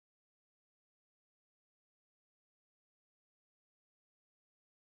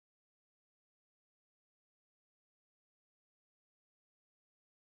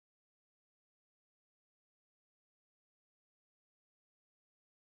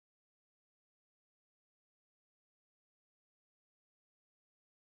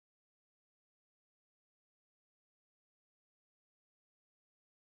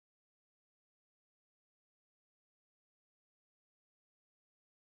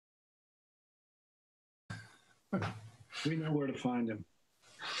We know where to find him.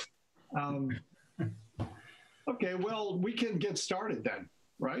 Okay, well, we can get started then,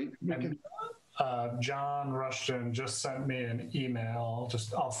 right? John Rushton just sent me an email.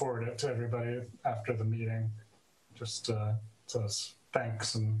 I'll forward it to everybody after the meeting. Just says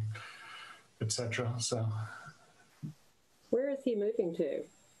thanks and etc. So, where is he moving to?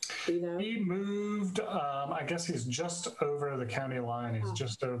 Do you know? He moved. I guess he's just over the county line. He's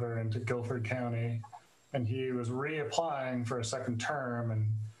just over into Guilford County, and he was reapplying for a second term, and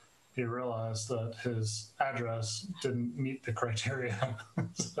he realized that his address didn't meet the criteria.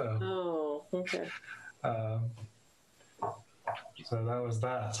 So, oh, okay. So that was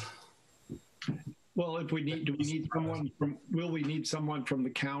that. Well, if we need, will we need someone from the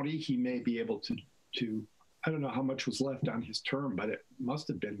county? He may be able to, I don't know how much was left on his term, but it must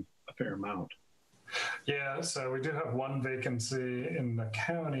have been a fair amount. Yeah, so we do have one vacancy in the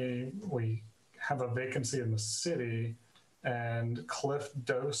county. We have a vacancy in the city, and Cliff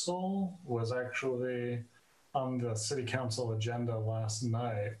Dosel was actually on the city council agenda last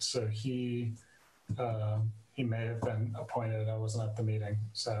night. So he may have been appointed. I wasn't at the meeting,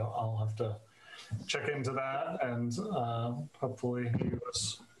 so I'll have to check into that, and hopefully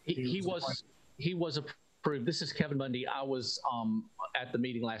he was approved. This is Kevin Mundy. I was at the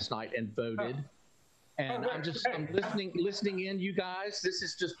meeting last night and voted. And I'm listening in, you guys. This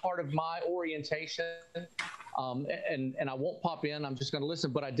is just part of my orientation. And I won't pop in. I'm just going to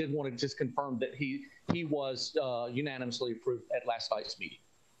listen. But I did want to just confirm that he was unanimously approved at last night's meeting.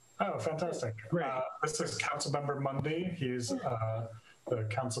 Oh, fantastic. This is Councilmember Mundy. He's the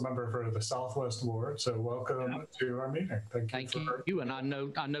council member for the Southwest Ward. So welcome to our meeting. Thank you. And I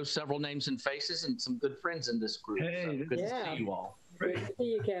know several names and faces and some good friends in this group. Hey, so good to see you all. Great to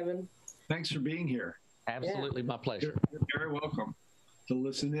see you, Kevin. Thanks for being here. Absolutely, my pleasure. You're very welcome to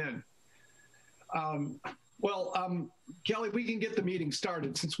listen in. Kelly, we can get the meeting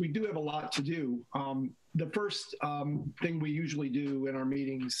started since we do have a lot to do. The first thing we usually do in our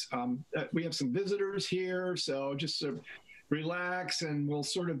meetings, we have some visitors here, so just relax and we'll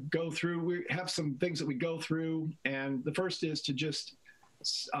sort of go through. We have some things that we go through, and the first is to just,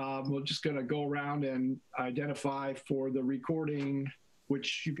 we're just going to go around and identify for the recording,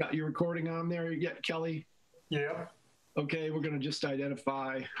 which you've got your recording on there yet, Kelly? Yeah. Okay, we're going to just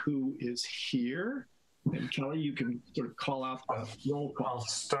identify who is here. And Kelly, you can sort of call out the roll call. I'll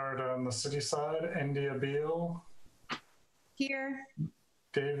start on the city side. India Beal. Here.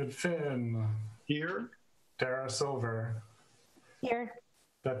 David Finn. Here. Dara Silver. Here.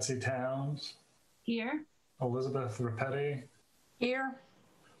 Betsy Towns. Here. Elizabeth Rapetti. Here.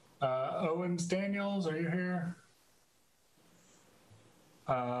 Owens Daniels, are you here?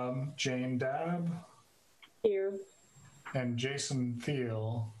 Jane Dabb. Here. And Jason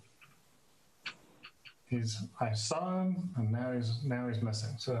Thiel. I saw him, and now he's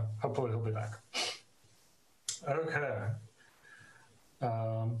missing. So hopefully he'll be back. Okay.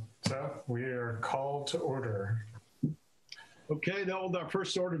 So we are called to order. Okay, now our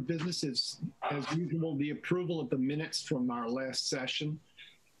first order of business is, as usual, the approval of the minutes from our last session.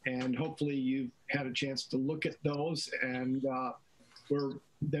 And hopefully you've had a chance to look at those, and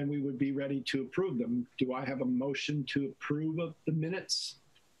then we would be ready to approve them. Do I have a motion to approve of the minutes?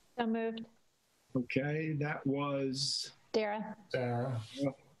 So moved. Okay, that was Dara.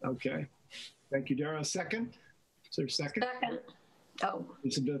 Okay, thank you, Dara. Second? Is there a second? Second. Oh.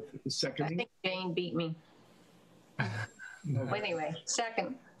 Elizabeth is seconding. I think Jane beat me. No. Well, anyway,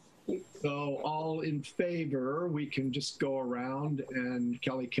 second. So all in favor, we can just go around and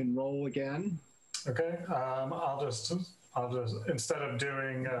Kelly can roll again. Okay, I'll just instead of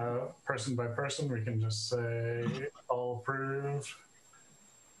doing person by person, we can just say all approve.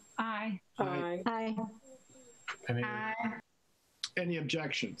 Aye. Aye. Aye. Any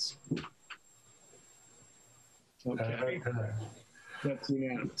objections? Okay. That's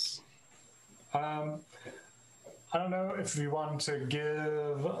unanimous. I don't know if you want to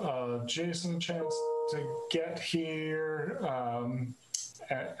give Jason a chance to get here.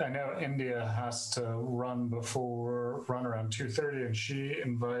 I know India has to run around 2:30, and she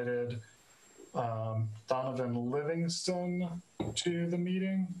invited Donovan Livingston to the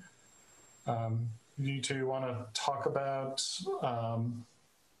meeting. You two want to talk about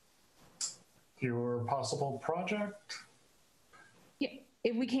your possible project? Yeah,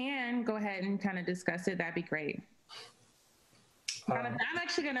 if we can go ahead and kind of discuss it, that'd be great. I'm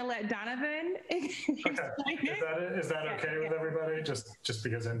actually going to let Donovan explain it. Is that okay with everybody? Just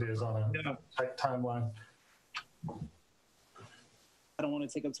because India is on a tight timeline. I don't want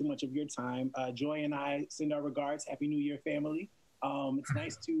to take up too much of your time. Joy and I send our regards. Happy New Year, family. It's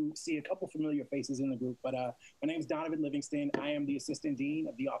nice to see a couple familiar faces in the group, but my name is Donovan Livingston. I am the Assistant Dean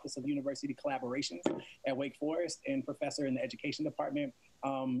of the Office of University Collaborations at Wake Forest and professor in the Education Department.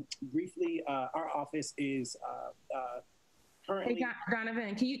 Briefly, our office is currently— Hey,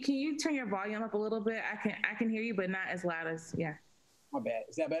 Donovan, can you turn your volume up a little bit? I can hear you, but not as loud as, yeah. My bad.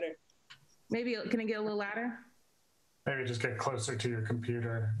 Is that better? Maybe, can it get a little louder? Maybe just get closer to your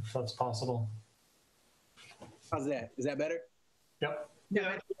computer if that's possible. How's that? Is that better? Yep.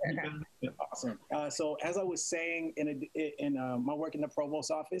 Yeah. Okay. Awesome. So as I was saying, in my work in the provost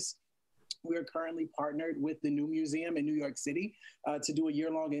office, we are currently partnered with the New Museum in New York City to do a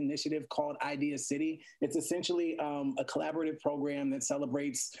year-long initiative called Idea City. It's essentially a collaborative program that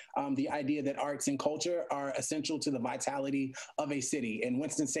celebrates the idea that arts and culture are essential to the vitality of a city. And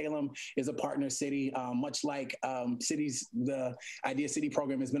Winston-Salem is a partner city, much like cities the Idea City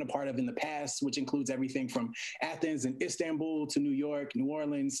program has been a part of in the past, which includes everything from Athens and Istanbul to New York, New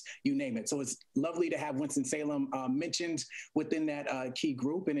Orleans, you name it. So it's lovely to have Winston-Salem mentioned within that key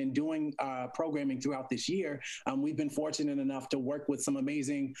group. And in doing programming throughout this year, we've been fortunate enough to work with some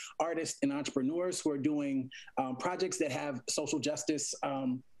amazing artists and entrepreneurs who are doing projects that have social justice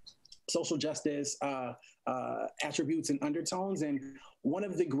attributes and undertones. And one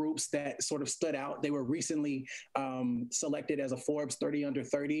of the groups that sort of stood out, they were recently selected as a Forbes 30 Under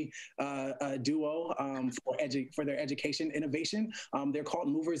 30 duo for their education innovation. They're called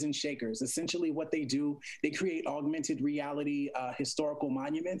Movers and Shakers. Essentially what they do, they create augmented reality historical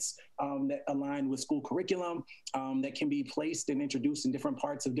monuments that align with school curriculum that can be placed and introduced in different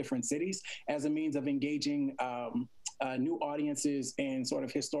parts of different cities as a means of engaging new audiences and sort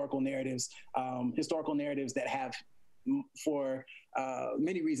of historical narratives that have, for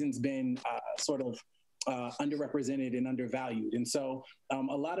many reasons, been sort of underrepresented and undervalued. And so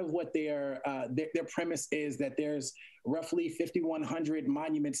a lot of what their premise is that there's roughly 5,100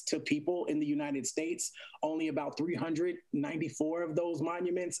 monuments to people in the United States. Only about 394 of those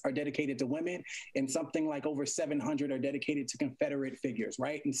monuments are dedicated to women, and something like over 700 are dedicated to Confederate figures,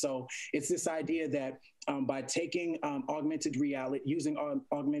 right? And so it's this idea that by taking using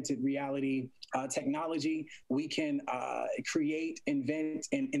augmented reality technology, we can create, invent,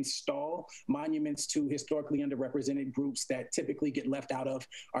 and install monuments to historically underrepresented groups that typically get left out of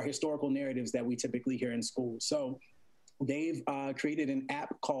our historical narratives that we typically hear in school. So they've created an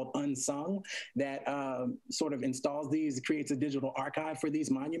app called Unsung that sort of installs these, creates a digital archive for these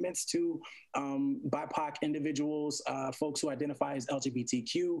monuments to BIPOC individuals, folks who identify as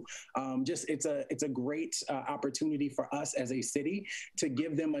LGBTQ. It's a great opportunity for us as a city to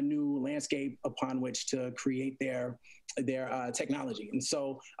give them a new landscape upon which to create their technology. And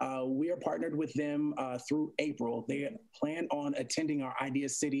so we are partnered with them through April. They plan on attending our Idea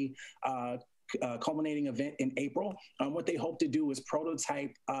City culminating event in April. What they hope to do is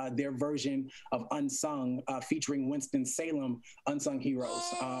prototype their version of Unsung, featuring Winston-Salem unsung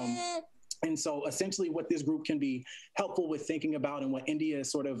heroes. And so essentially what this group can be helpful with thinking about, and what India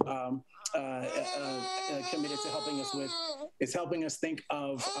is sort of committed to helping us with, is helping us think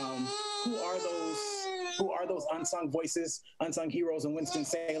of who are those unsung voices, unsung heroes in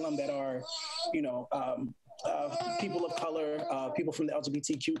Winston-Salem that are, people of color, people from the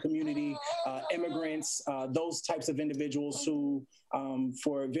LGBTQ community, immigrants, those types of individuals who,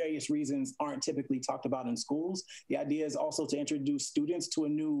 for various reasons, aren't typically talked about in schools. The idea is also to introduce students to a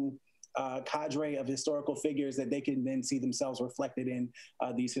new cadre of historical figures that they can then see themselves reflected in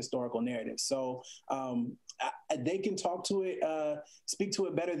these historical narratives. So they can speak to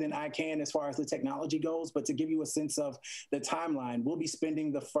it better than I can as far as the technology goes, but to give you a sense of the timeline, we'll be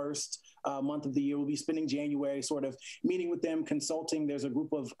spending the first month of the year, we'll be spending January sort of meeting with them, consulting. There's a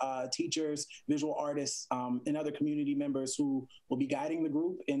group of teachers, visual artists, and other community members who will be guiding the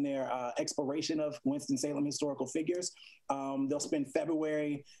group in their exploration of Winston-Salem historical figures. They'll spend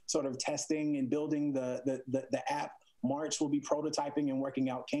February sort of testing and building the app. March will be prototyping and working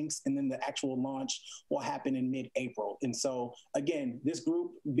out kinks, and then the actual launch will happen in mid-April. And so, again, this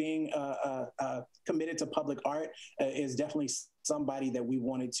group being committed to public art is definitely somebody that we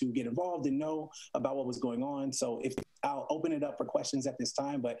wanted to get involved and know about what was going on. So I'll open it up for questions at this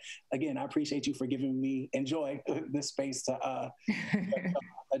time, but again, I appreciate you for giving me this space to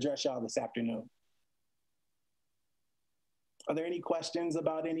address y'all this afternoon. Are there any questions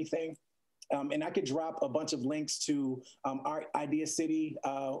about anything? And I could drop a bunch of links to our Idea City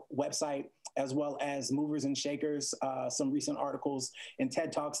website, as well as Movers and Shakers, some recent articles and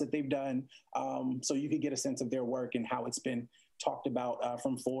TED Talks that they've done, so you could get a sense of their work and how it's been talked about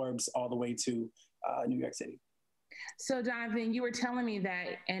from Forbes all the way to New York City. So Donovan, you were telling me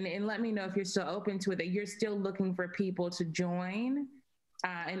that, and let me know if you're still open to it, that you're still looking for people to join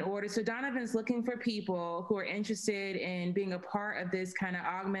in order. So Donovan's looking for people who are interested in being a part of this kind of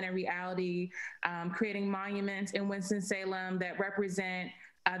augmented reality, creating monuments in Winston-Salem that represent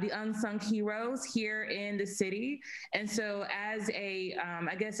the unsung heroes here in the city. And so as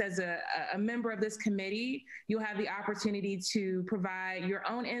I guess as a member of this committee, you'll have the opportunity to provide your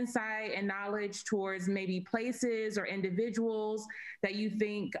own insight and knowledge towards maybe places or individuals that you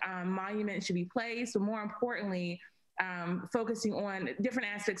think monuments should be placed, but more importantly, focusing on different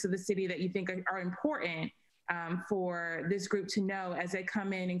aspects of the city that you think are important for this group to know as they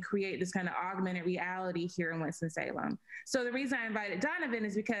come in and create this kind of augmented reality here in Winston-Salem. So the reason I invited Donovan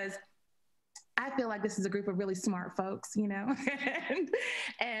is because I feel like this is a group of really smart folks, you know,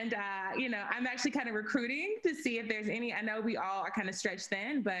 and you know, I'm actually kind of recruiting to see if there's any, I know we all are kind of stretched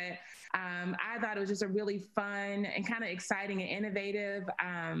thin, but I thought it was just a really fun and kind of exciting and innovative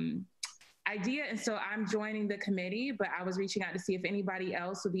idea. And so I'm joining the committee, but I was reaching out to see if anybody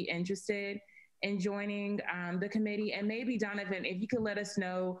else would be interested in joining the committee. And maybe Donovan, if you could let us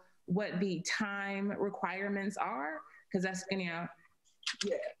know what the time requirements are, because that's, you know.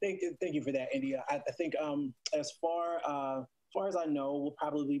 Yeah, thank you for that, India. I think as far as I know, we'll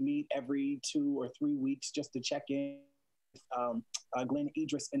probably meet every 2 or 3 weeks just to check in with Glenn,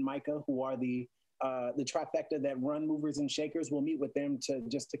 Idris, and Micah, who are the trifecta that run Movers and Shakers. We'll meet with them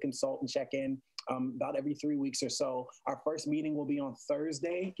to consult and check in about every 3 weeks or so. Our first meeting will be on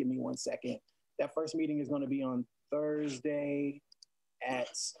Thursday. Give me 1 second. That first meeting is going to be on Thursday at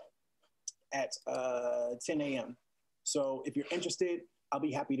 10 a.m. So if you're interested, I'll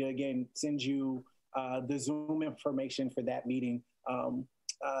be happy to, again, send you the Zoom information for that meeting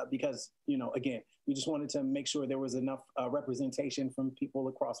because, you know, again, we just wanted to make sure there was enough representation from people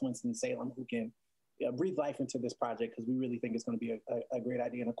across Winston-Salem who can breathe life into this project, because we really think it's going to be a great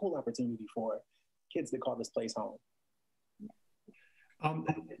idea and a cool opportunity for kids that call this place home.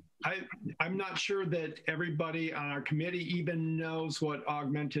 I'm not sure that everybody on our committee even knows what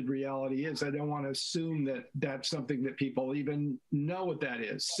augmented reality is. I don't want to assume that that's something that people even know what that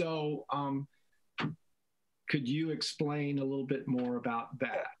is. So could you explain a little bit more about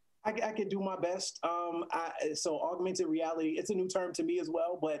that? I can do my best. So augmented reality, it's a new term to me as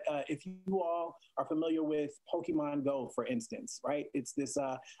well, but if you all are familiar with Pokemon Go, for instance, right? It's this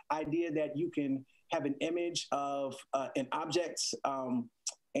idea that you can have an image of an object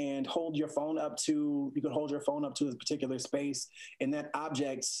and hold your phone up to, you can hold your phone up to a particular space, and that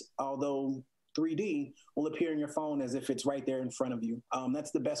object, although 3D, will appear in your phone as if it's right there in front of you.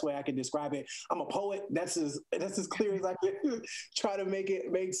 That's the best way I can describe it. I'm a poet. That's as clear as I can try to make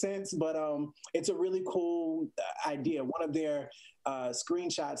it make sense. But it's a really cool idea. One of their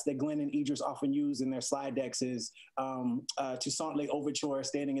screenshots that Glenn and Idris often use in their slide decks is Toussaint Louverture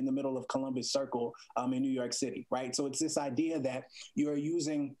standing in the middle of Columbus Circle in New York City, right? So it's this idea that you are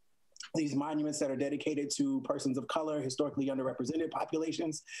using these monuments that are dedicated to persons of color, historically underrepresented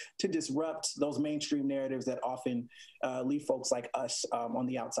populations, to disrupt those mainstream narratives that often leave folks like us on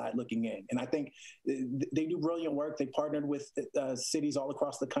the outside looking in. And I think they do brilliant work. They partnered with cities all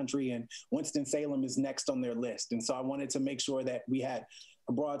across the country, and Winston-Salem is next on their list. And so I wanted to make sure that we had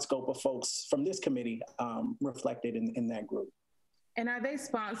a broad scope of folks from this committee reflected in that group. And are they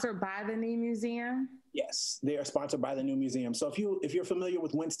sponsored by the new museum? Yes, they are sponsored by the new museum. So if you're familiar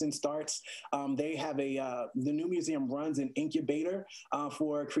with Winston Starts, they have the new museum runs an incubator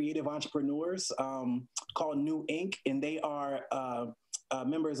for creative entrepreneurs called New Inc. And they are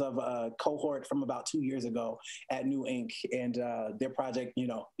members of a cohort from about 2 years ago at New Inc. And their project, you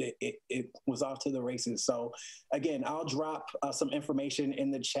know, it was off to the races. So again, I'll drop some information in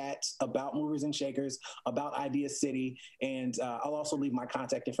the chat about Movers and Shakers, about Idea City, and I'll also leave my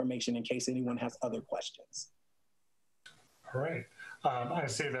contact information in case anyone has other questions. All right. I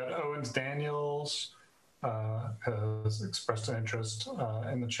see that Owens Daniels has expressed an interest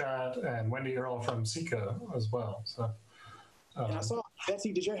in the chat, and Wendy Earl from SECO as well. So. And I saw,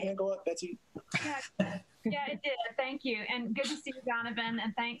 Betsy, did your hand go up, Betsy? Yeah, it did. Thank you. And good to see you, Donovan.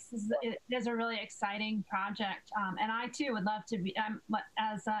 And thanks. It is a really exciting project. And I, too, would love to be,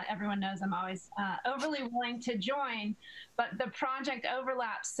 as everyone knows, I'm always overly willing to join. But the project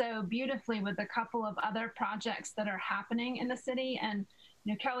overlaps so beautifully with a couple of other projects that are happening in the city. And,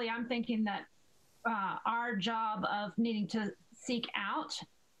 you know, Kelly, I'm thinking that our job of needing to seek out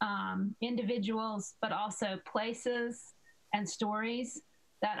individuals, but also places and stories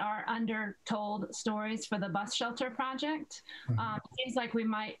that are undertold stories for the bus shelter project. It seems like we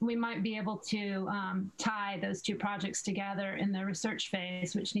might be able to tie those two projects together in the research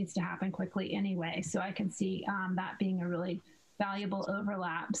phase, which needs to happen quickly anyway. So I can see that being a really valuable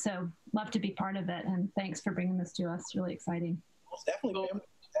overlap. So love to be part of it, and thanks for bringing this to us. Really exciting. Most definitely.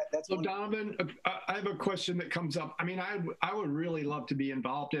 That's so Donovan, I have a question that comes up. I mean, I would really love to be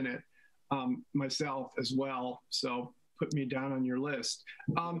involved in it myself as well. So put me down on your list.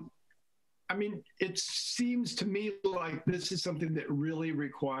 I mean, it seems to me like this is something that really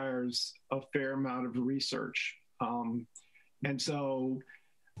requires a fair amount of research. And so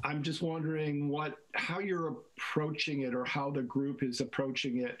I'm just wondering how you're approaching it, or how the group is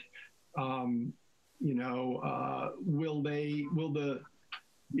approaching it. How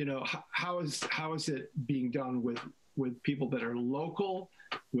is it being done with people that are local,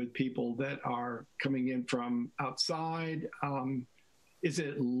 with people that are coming in from outside? Is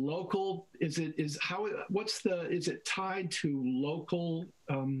it local? Is it tied to local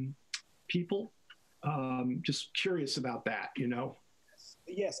people? Just curious about that,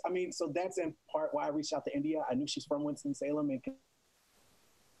 Yes, I mean, so that's in part why I reached out to India. I knew she's from Winston-Salem and can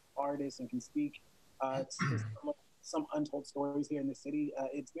artist and can speak to some untold stories here in the city.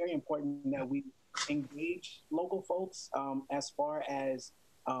 It's very important that we engage local folks as far as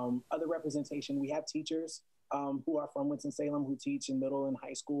other representation. We have teachers who are from Winston-Salem who teach in middle and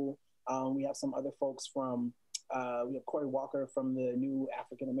high school. We have some other folks from, we have Corey Walker from the new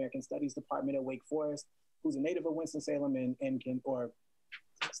African American Studies Department at Wake Forest, who's a native of Winston-Salem and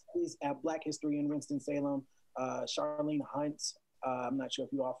studies at Black history in Winston-Salem. Charlene Hunt, I'm not sure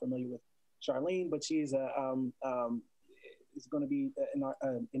if you all are familiar with Charlene, but she's is going to be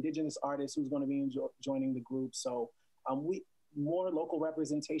an indigenous artist who's going to be joining the group. So more local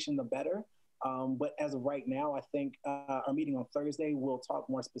representation, the better. But as of right now, I think our meeting on Thursday, we'll talk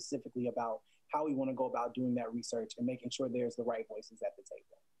more specifically about how we want to go about doing that research and making sure there's the right voices at the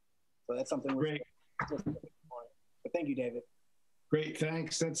table. So that's something we're great. But thank you, David. Great,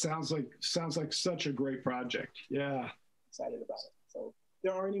 thanks. That sounds like such a great project. Yeah. Excited about it. So if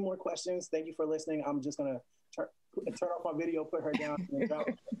there aren't any more questions, thank you for listening. I'm just going to turn off my video, put her down, and drop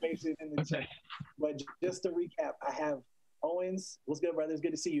information in the chat. But just to recap, I have Owens. What's good, brother? It's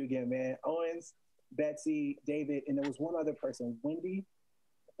good to see you again, man. Owens, Betsy, David, and there was one other person, Wendy,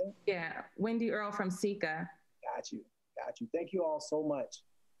 I think? Yeah, Wendy Earl from SECA. Got you. Thank you all so much.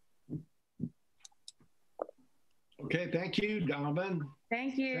 Okay, thank you, Donovan.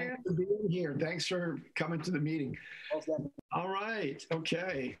 Thank you. Thanks for being here. Thanks for coming to the meeting. All right,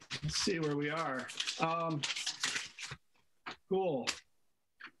 okay. Let's see where we are. Cool.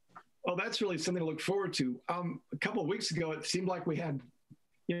 Oh, that's really something to look forward to. A couple of weeks ago, it seemed like we had,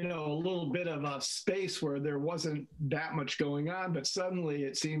 a little bit of a space where there wasn't that much going on, but suddenly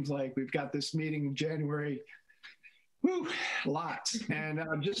it seems like we've got this meeting in January. Whew, lots. And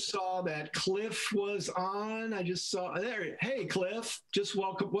I just saw that Cliff was on. I just saw there. Hey, Cliff, just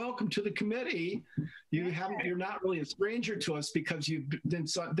welcome to the committee. You're not really a stranger to us because you've done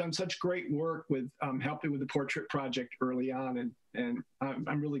such great work with helping with the portrait project early on. And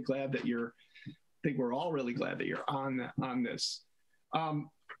I'm really glad that I think we're all really glad that you're on this, on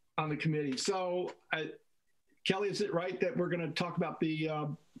the committee. So Kelly, is it right that we're going to talk about the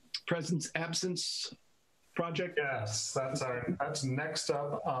presence absence project? Yes, that's next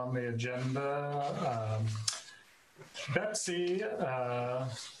up on the agenda. Betsy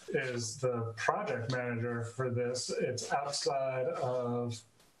is the project manager for this. It's outside of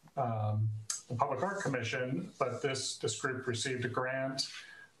the Public Art Commission, but this group received a grant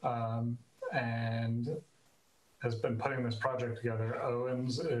and has been putting this project together.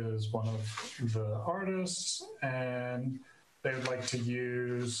 Owens is one of the artists, and they would like to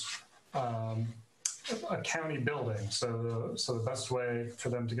use a county building. So the best way for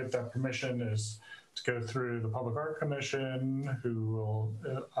them to get that permission is to go through the Public Art Commission, who will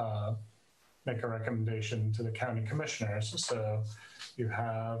make a recommendation to the county commissioners. So you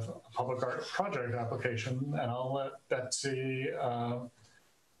have a public art project application, and I'll let Betsy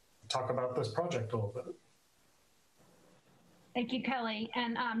talk about this project a little bit. Thank you, Kelly.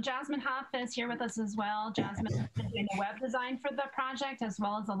 And Jasmine Huff is here with us as well. Jasmine has been doing the web design for the project, as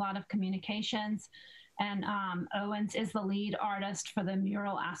well as a lot of communications. And Owens is the lead artist for the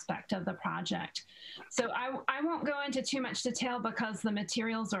mural aspect of the project. So I won't go into too much detail because the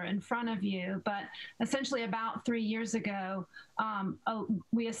materials are in front of you, but essentially about 3 years ago,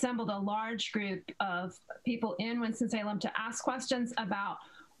 we assembled a large group of people in Winston-Salem to ask questions about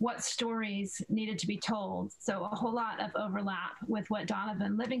what stories needed to be told. So a whole lot of overlap with what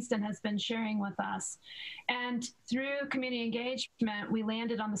Donovan Livingston has been sharing with us. And through community engagement, we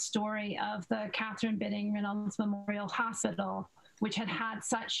landed on the story of the Catherine Bidding Reynolds Memorial Hospital, which had had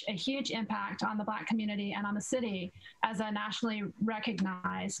such a huge impact on the Black community and on the city as a nationally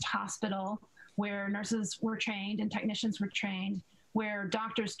recognized hospital where nurses were trained and technicians were trained, where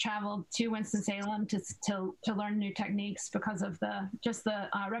doctors traveled to Winston-Salem to learn new techniques because of the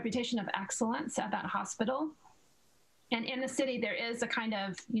reputation of excellence at that hospital. And in the city, there is a kind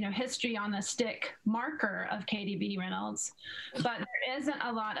of, history on the stick marker of KDB Reynolds, but there isn't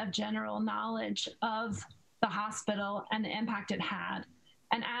a lot of general knowledge of the hospital and the impact it had.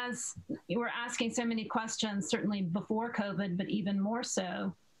 And as you were asking so many questions, certainly before COVID, but even more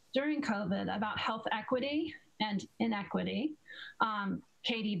so during COVID, about health equity and inequity,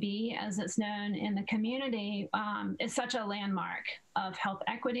 KDB, as it's known in the community, is such a landmark of health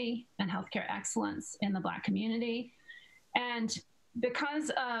equity and healthcare excellence in the Black community. And because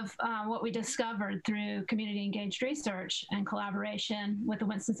of what we discovered through community engaged research and collaboration with the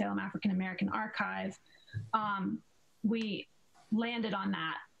Winston-Salem African American Archive, we landed on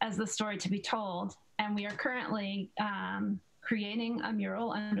that as the story to be told. And we are currently creating a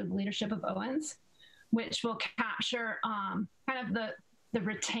mural under the leadership of Owens, which will capture kind of the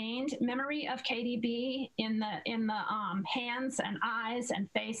retained memory of KDB in the hands and eyes and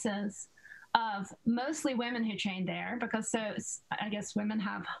faces of mostly women who trained there, because I guess women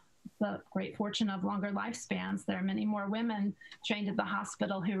have the great fortune of longer lifespans. There are many more women trained at the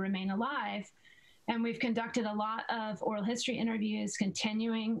hospital who remain alive. And we've conducted a lot of oral history interviews,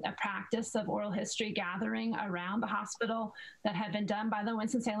 continuing a practice of oral history gathering around the hospital that had been done by the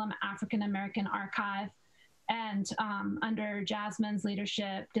Winston-Salem African American Archive. And under Jasmine's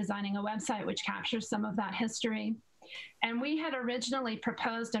leadership, designing a website which captures some of that history. And we had originally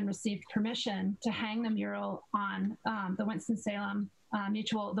proposed and received permission to hang the mural on the Winston-Salem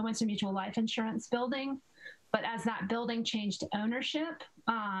the Winston Mutual Life Insurance building. But as that building changed ownership,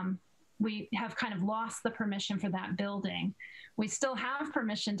 we have kind of lost the permission for that building. We still have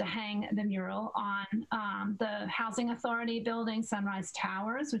permission to hang the mural on the Housing Authority building, Sunrise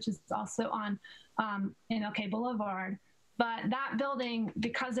Towers, which is also on MLK Boulevard. But that building,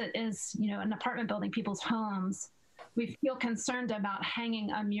 because it is, an apartment building, people's homes, we feel concerned about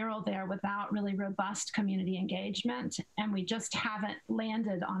hanging a mural there without really robust community engagement. And we just haven't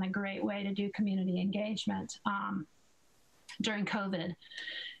landed on a great way to do community engagement during COVID.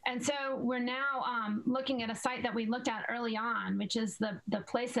 And so we're now looking at a site that we looked at early on, which is the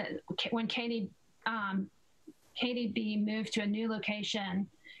place that when KDB moved to a new location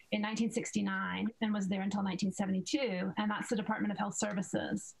in 1969 and was there until 1972, and that's the Department of Health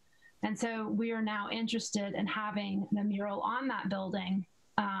Services. And so we are now interested in having the mural on that building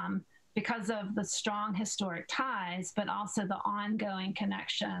because of the strong historic ties, but also the ongoing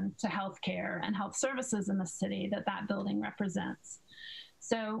connection to healthcare and health services in the city that building represents.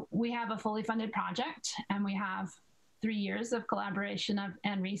 So we have a fully funded project, and we have 3 years of collaboration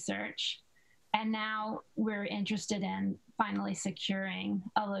and research. And now we're interested in finally securing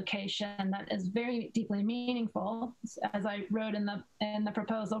a location that is very deeply meaningful, as I wrote in the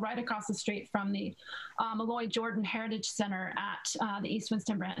proposal, right across the street from the Malloy Jordan Heritage Center at the East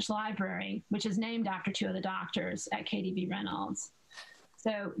Winston Branch Library, which is named after 2 of the doctors at KDB Reynolds.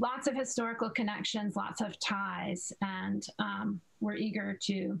 So lots of historical connections, lots of ties, and we're eager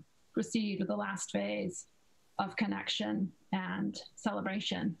to proceed with the last phase of connection and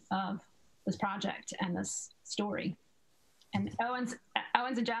celebration of this project and this story. And Owens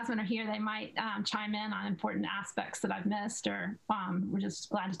and Jasmine are here. They might chime in on important aspects that I've missed, or we're just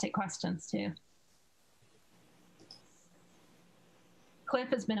glad to take questions too. Cliff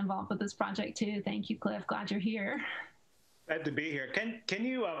has been involved with this project too. Thank you, Cliff. Glad you're here. Glad to be here. Can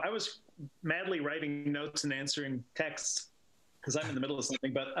you, I was madly writing notes and answering texts because I'm in the middle of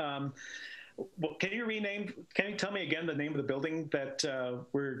something, but can you tell me again the name of the building that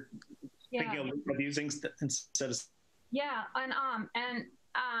we're thinking of using instead of? Yeah,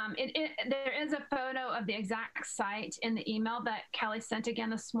 there is a photo of the exact site in the email that Kelly sent again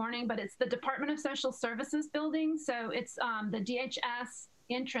this morning, but it's the Department of Social Services building. So it's the DHS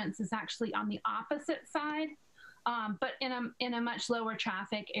entrance is actually on the opposite side, but in a much lower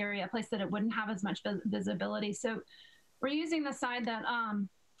traffic area, a place that it wouldn't have as much visibility. So we're using the side that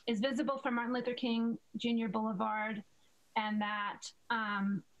is visible from Martin Luther King Jr. Boulevard, and that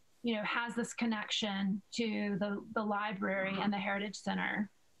has this connection to the library and the Heritage Center.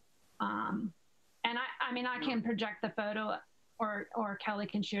 And I can project the photo, or Kelly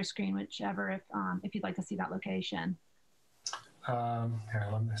can share screen, whichever, if you'd like to see that location. Here,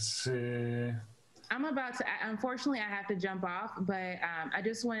 let me see. I'm about to, unfortunately, I have to jump off, but I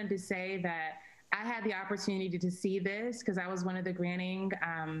just wanted to say that I had the opportunity to see this because I was one of the granting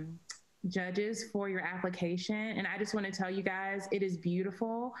judges for your application. And I just want to tell you guys, it is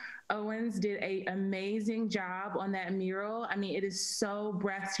beautiful. Owens did an amazing job on that mural. I mean, it is so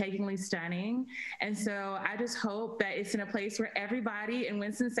breathtakingly stunning. And so I just hope that it's in a place where everybody in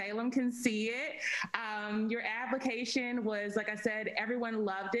Winston-Salem can see it. Your application was, like I said, everyone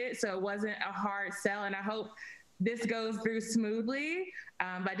loved it. So it wasn't a hard sell. And I hope this goes through smoothly.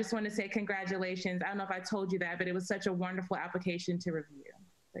 But I just want to say congratulations. I don't know if I told you that, but it was such a wonderful application to review.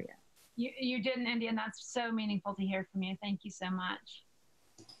 So yeah. You didn't, India, and that's so meaningful to hear from you. Thank you so much.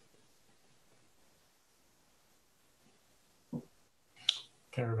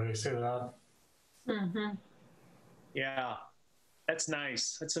 Can everybody see that? Mm-hmm. Yeah, that's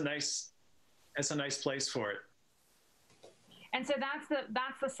nice. That's a nice place for it. And so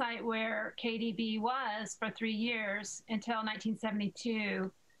that's the site where KDB was for 3 years until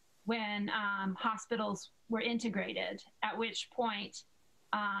 1972, when hospitals were integrated, at which point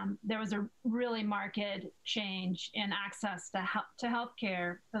there was a really marked change in access to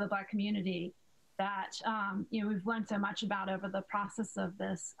healthcare for the Black community that we've learned so much about over the process of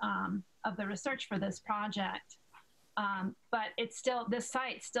this of the research for this project. But it's still, this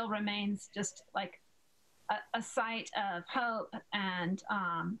site still remains just like a site of hope and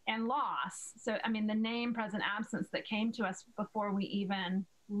loss. So I mean, the name present absence that came to us before we even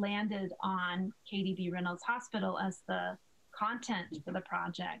landed on KDB Reynolds Hospital as the content for the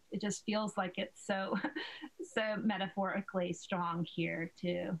project, it just feels like it's so metaphorically strong here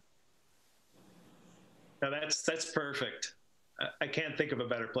too. No, that's perfect. I can't think of a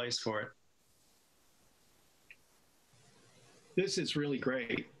better place for it. This is really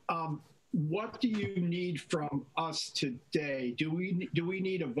great. What do you need from us today? Do we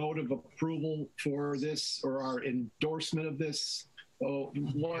need a vote of approval for this or our endorsement of this?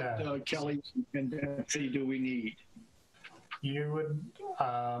 What, Kelly and Betsy, do we need? You would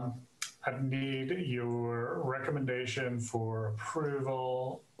I'd need your recommendation for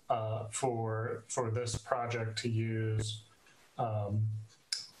approval for this project to use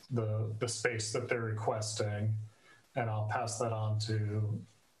the space that they're requesting, and I'll pass that on to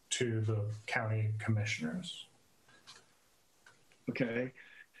the county commissioners. Okay.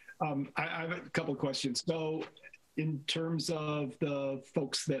 I have a couple of questions. So in terms of the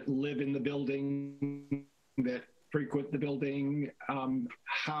folks that live in the building, that frequent the building,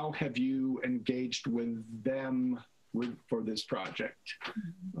 how have you engaged with them for this project?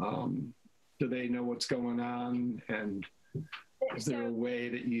 Do they know what's going on? And is there a way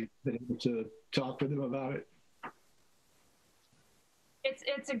that you've been able to talk with them about it?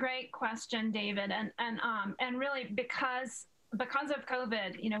 It's a great question, David, and really because of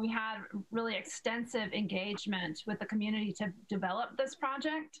COVID, we had really extensive engagement with the community to develop this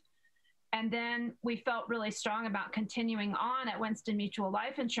project. And then we felt really strong about continuing on at Winston Mutual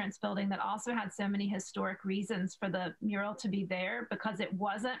Life Insurance Building that also had so many historic reasons for the mural to be there, because it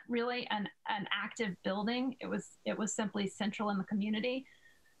wasn't really an active building. It was simply central in the community.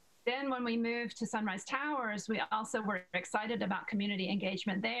 Then when we moved to Sunrise Towers, we also were excited about community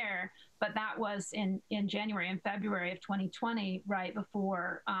engagement there, but that was in January and February of 2020, right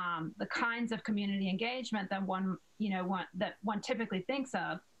before the kinds of community engagement that one typically thinks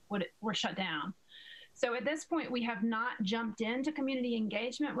of were shut down. So at this point, we have not jumped into community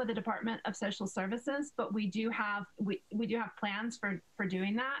engagement with the Department of Social Services, but we do have plans for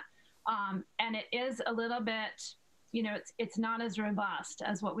doing that. And it is a little bit, it's not as robust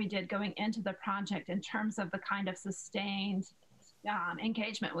as what we did going into the project in terms of the kind of sustained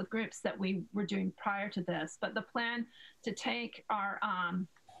engagement with groups that we were doing prior to this. But the plan to take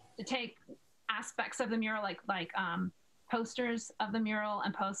aspects of the mural, like posters of the mural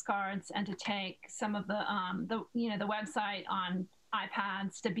and postcards, and to take some of the website on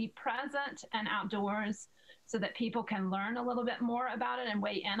iPads to be present and outdoors so that people can learn a little bit more about it and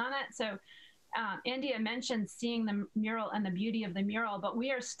weigh in on it. So India mentioned seeing the mural and the beauty of the mural, but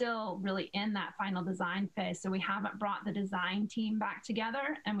we are still really in that final design phase. So we haven't brought the design team back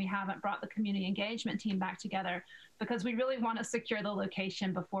together, and we haven't brought the community engagement team back together, because we really want to secure the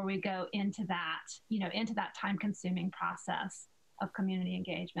location before we go into that time-consuming process of community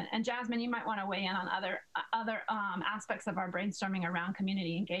engagement. And Jasmine, you might want to weigh in on other aspects of our brainstorming around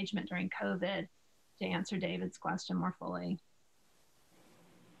community engagement during COVID to answer David's question more fully.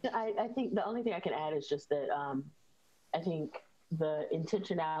 I think the only thing I can add is just that I think the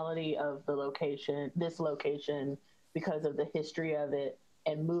intentionality of this location, because of the history of it,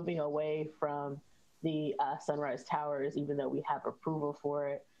 and moving away from the Sunrise Towers, even though we have approval for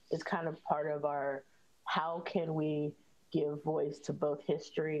it, is kind of part of our, how can we give voice to both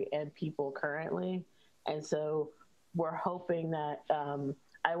history and people currently? And so we're hoping that,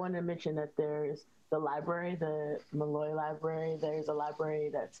 I want to mention that there's the library, the Malloy Library. There's a library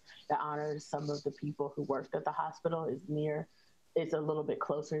that honors some of the people who worked at the hospital. It's a little bit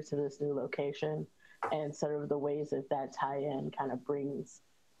closer to this new location, and sort of the ways that tie-in kind of brings,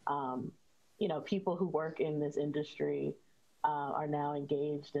 people who work in this industry are now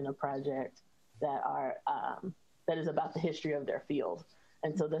engaged in a project that is about the history of their field.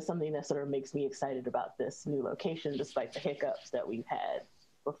 And so that's something that sort of makes me excited about this new location, despite the hiccups that we've had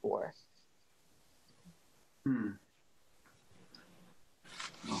before.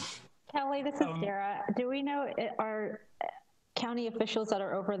 Kelly, this is Sarah. Do we know, are county officials that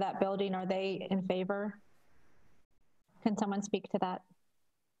are over that building, are they in favor? Can someone speak to that?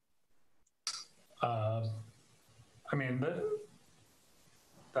 I mean,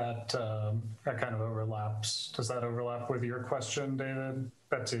 that kind of overlaps. Does that overlap with your question, David?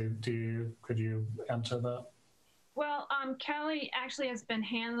 Betsy, could you answer that? Well, Kelly actually has been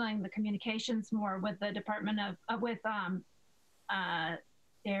handling the communications more with the Department with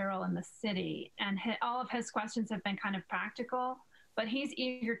Daryl and the city, and all of his questions have been kind of practical, but he's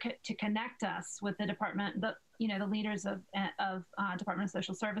eager to connect us with the department, the leaders of Department of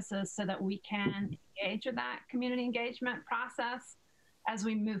Social Services, so that we can engage with that community engagement process as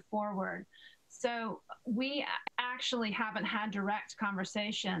we move forward. So we actually haven't had direct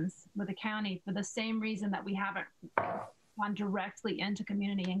conversations with the county for the same reason that we haven't gone directly into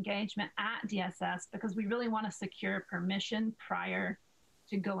community engagement at DSS, because we really want to secure permission prior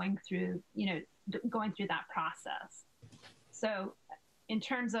to going through that process. So in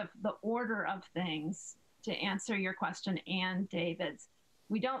terms of the order of things, to answer your question and David's,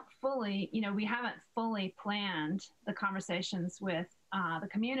 we haven't fully planned the conversations with the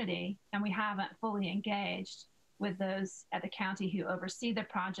community, and we haven't fully engaged with those at the county who oversee the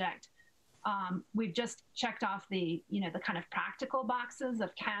project. We've just checked off the kind of practical boxes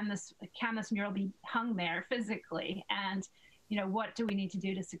of can this mural be hung there physically, and what do we need to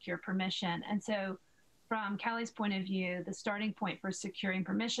do to secure permission? And so from Kelly's point of view, the starting point for securing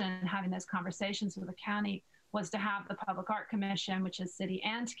permission and having those conversations with the county was to have the Public Art Commission, which is city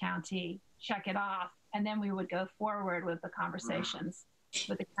and county, check it off, and then we would go forward with the conversations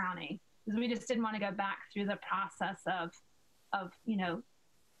with the county, because we just didn't want to go back through the process of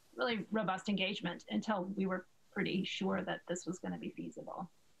really robust engagement until we were pretty sure that this was going to be feasible.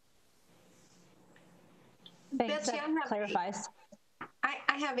 Thanks, Betsy, that clarifies.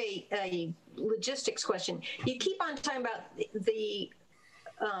 I have a logistics question. You keep on talking about the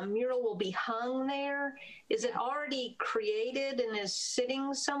mural will be hung there. Is it already created and is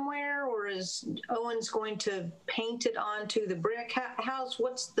sitting somewhere, or is Owens going to paint it onto the brick house?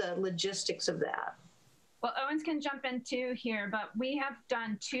 What's the logistics of that? Well, Owens can jump in too here, but we have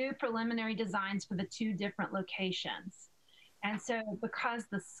done 2 preliminary designs for the 2 different locations. And so because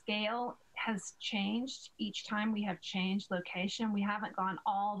the scale has changed each time we have changed location, we haven't gone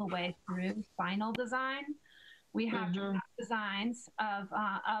all the way through final design. We have designs of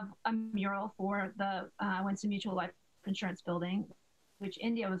a mural for the Winston Mutual Life Insurance Building, which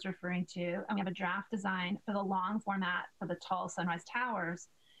India was referring to. And we have a draft design for the long format for the tall Sunrise Towers.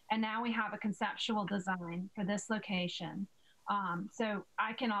 And now we have a conceptual design for this location. So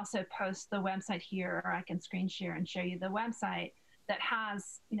I can also post the website here, or I can screen share and show you the website that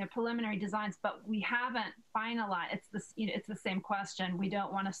has, preliminary designs, but we haven't finalized. It's the same question. We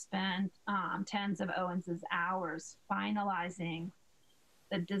don't want to spend tens of Owens's hours finalizing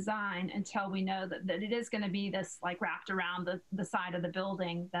the design until we know that it is going to be this wrapped around the side of the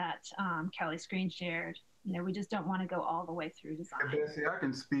building that Kelly screen shared. We just don't want to go all the way through design. Betsy, I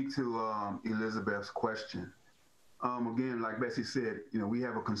can speak to Elizabeth's question. Again, like Betsy said, we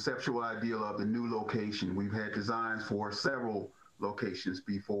have a conceptual idea of the new location. We've had designs for several locations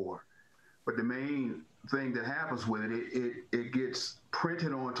before, but the main thing that happens with it gets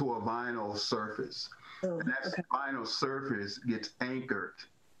printed onto a vinyl surface, and that vinyl surface gets anchored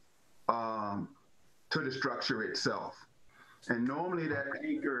to the structure itself. And normally that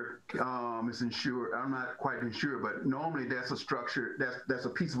anchor is insured. I'm not quite insured, but normally that's a structure, that's a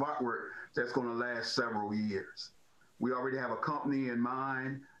piece of artwork that's going to last several years. We already have a company in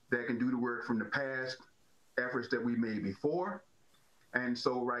mind that can do the work from the past efforts that we made before. And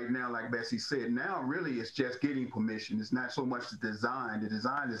so right now, like Betsy said, now really it's just getting permission. It's not so much the design. The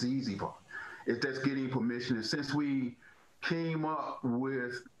design is the easy part. It's just getting permission. And since we came up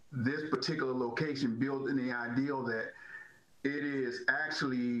with this particular location, built in the ideal that it is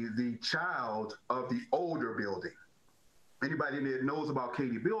actually the child of the older building. Anybody that knows about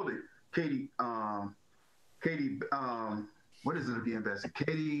Katy building, what is it again, Bessie?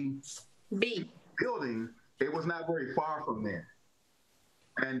 Katy B building, it was not very far from there.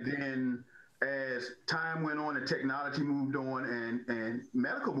 And then as time went on and technology moved on and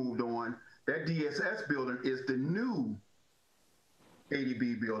medical moved on, that DSS building is the new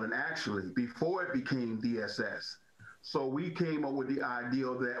ADB building, actually, before it became DSS. So we came up with the idea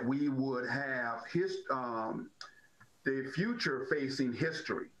that we would have the future-facing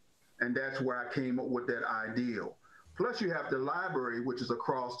history, and that's where I came up with that ideal. Plus, you have the library, which is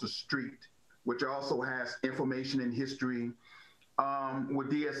across the street, which also has information and history.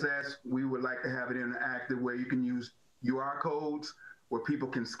 With DSS, we would like to have it interactive where you can use UR codes where people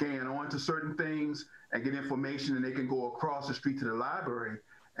can scan onto certain things and get information, and they can go across the street to the library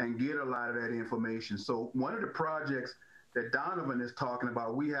and get a lot of that information. So one of the projects that Donovan is talking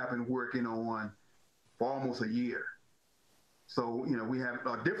about, we have been working on for almost a year. So, you know, we have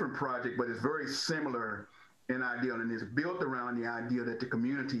a different project, but it's very similar in idea, and it's built around the idea that the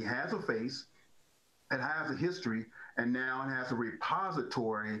community has a face, it has a history, and now it has a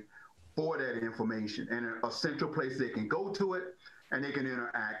repository for that information and a central place they can go to it and they can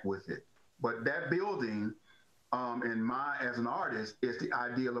interact with it. But that building, as an artist, is the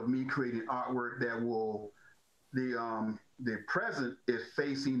ideal of me creating artwork that will, the present is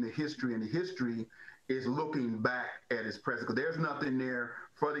facing the history, and the history is looking back at its present. Because there's nothing there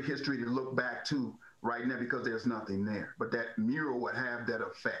for the history to look back to right now because there's nothing there. But that mural would have that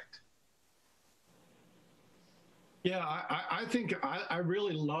effect. Yeah, I think I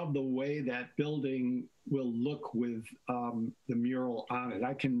really love the way that building will look with the mural on it.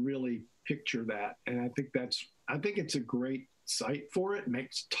 I can really picture that, and I think it's a great site for it.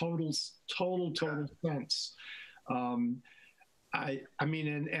 Makes total sense. I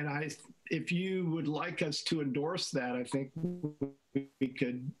mean, if you would like us to endorse that, I think we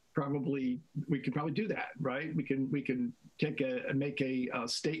could probably do that, right? We can make a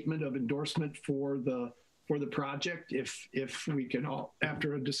statement of endorsement for the project. If we can all,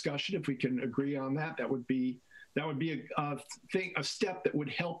 after a discussion, if we can agree on that, that would be a step that would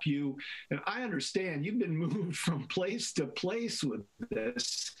help you. And I understand you've been moved from place to place with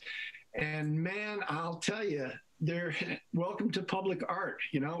this, and man, I'll tell you, welcome to public art.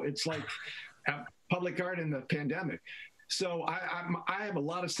 You know, it's like public art in the pandemic. So I have a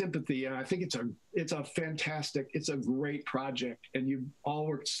lot of sympathy, and I think it's a fantastic, it's a great project, and you've all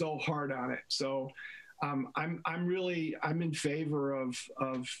worked so hard on it. So I'm in favor of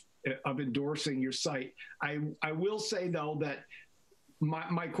endorsing your site. I will say though that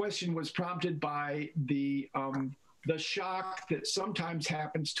my question was prompted by the shock that sometimes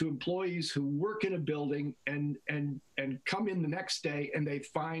happens to employees who work in a building and come in the next day and they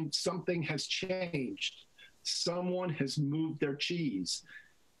find something has changed. Someone has moved their cheese.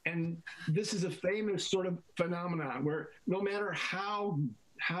 And this is a famous sort of phenomenon where no matter how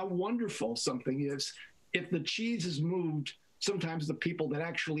wonderful something is, if the cheese is moved, sometimes the people that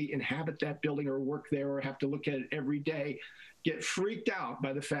actually inhabit that building or work there or have to look at it every day get freaked out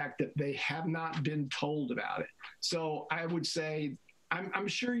by the fact that they have not been told about it. So I would say, I'm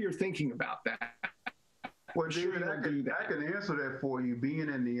sure you're thinking about that. Well, David, I can answer that for you. Being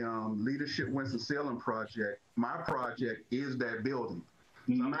in the Leadership Winston-Salem project, my project is that building.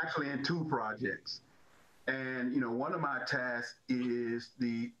 Mm-hmm. So I'm actually in two projects. And, you know, one of my tasks is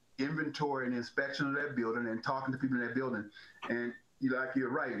the inventory and inspection of that building and talking to people in that building. And you're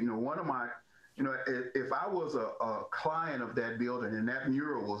right. You know, one of my, you know, if I was a client of that building and that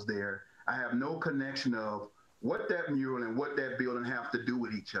mural was there, I have no connection of what that mural and what that building have to do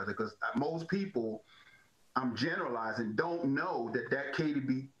with each other. Because most people, I'm generalizing, don't know that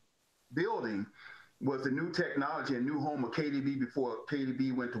KDB building was the new technology and new home of KDB before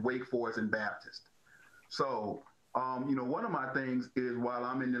KDB went to Wake Forest and Baptist. So, you know, one of my things is while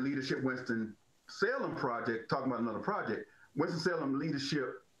I'm in the Leadership Winston-Salem project, talking about another project, Winston-Salem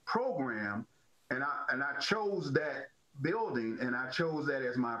Leadership Program, and I chose that building and I chose that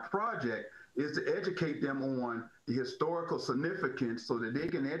as my project, is to educate them on the historical significance so that they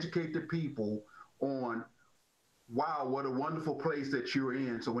can educate the people on, wow, what a wonderful place that you're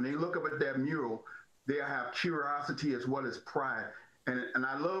in. So when they look up at that mural, they'll have curiosity as well as pride. And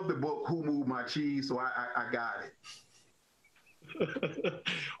I love the book, Who Moved My Cheese? So I got it.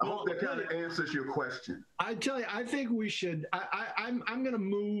 I hope that kind of answers your question. I tell you, I think we should, I'm going to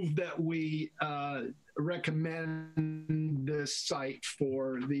move that we recommend this site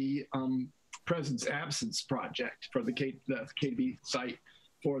for the Presence Absence Project, for the KDB site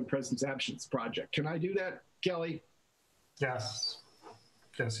for the Presence Absence Project. Can I do that, Kelly? Yes.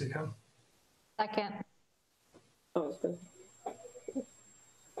 Yes, you can. Second.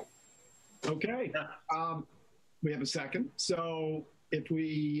 Okay. We have a second. So if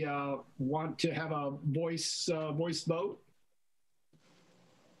we want to have a voice vote.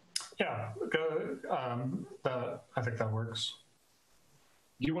 Yeah, go. I think that works.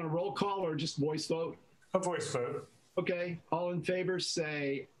 Do you want a roll call or just voice vote? A voice vote. Okay. All in favor,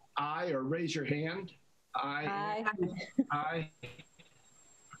 say aye or raise your hand. Aye. Aye.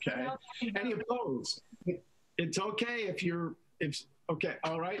 Okay. Any opposed? It's okay if okay.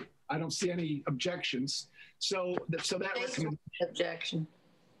 All right. I don't see any objections. So that recommendation. Objection.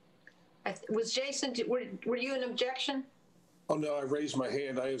 Was Jason? Were you an objection? Oh no, I raised my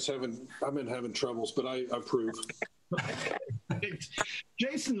hand. I've been having troubles, but I approve.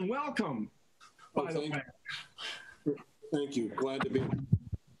 Jason, welcome. Oh, thank you. Glad to be.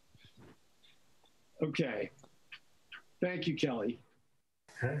 Okay. Thank you, Kelly.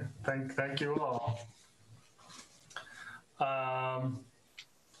 Okay. Thank you all.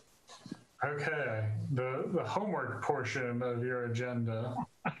 Okay. The homework portion of your agenda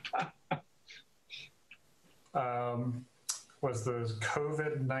was the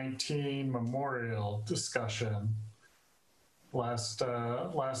COVID-19 memorial discussion. Last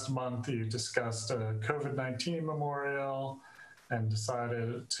month, you discussed a COVID-19 memorial and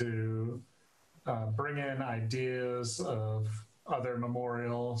decided to bring in ideas of other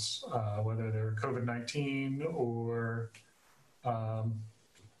memorials, whether they're COVID-19 or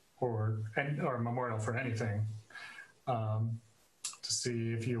memorial for anything, to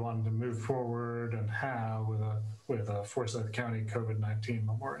see if you wanted to move forward and how with a Forsyth County COVID-19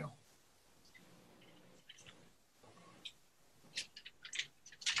 memorial.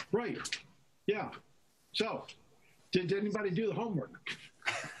 Right. Yeah. So, did anybody do the homework?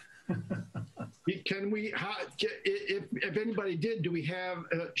 Can we? If anybody did, do we have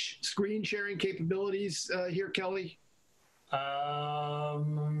screen sharing capabilities here, Kelly? For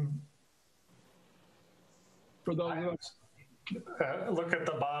those look at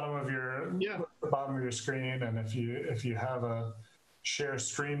the bottom of your screen, and if you have a share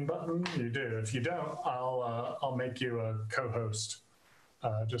screen button, you do. If you don't, I'll make you a co-host.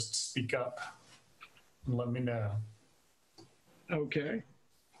 Just speak up and let me know. Okay.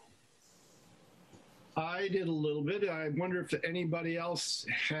 I did a little bit. I wonder if anybody else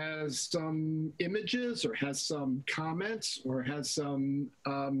has some images or has some comments or has some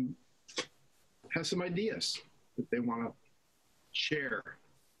ideas that they want to share.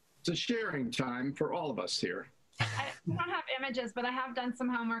 It's a sharing time for all of us here. I don't have images, but I have done some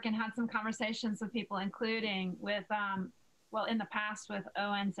homework and had some conversations with people, including with, well, in the past with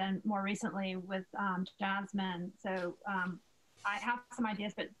Owens and more recently with Jasmine. So I have some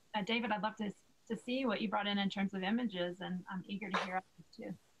ideas, but David, I'd love to see what you brought in terms of images, and I'm eager to hear it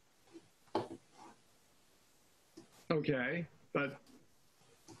too. Okay, but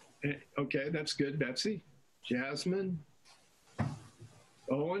okay, that's good. Betsy, Jasmine,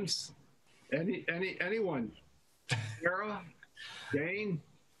 Owens, anyone? Sarah, Jane,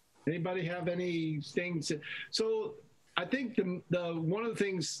 anybody have any things? So I think the one of the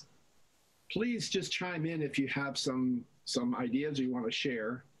things, please just chime in if you have some ideas you want to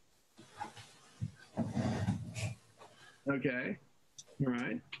share. Okay, all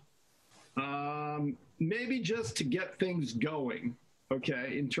right. Maybe just to get things going,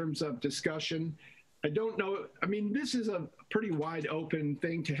 okay, in terms of discussion. I don't know. I mean, this is a pretty wide open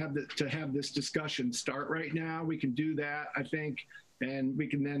thing to have this discussion start right now. We can do that, I think, and we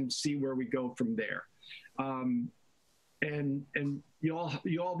can then see where we go from there. And you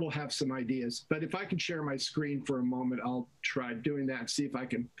all will have some ideas. But if I can share my screen for a moment, I'll try doing that and see if I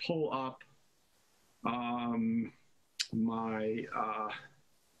can pull up my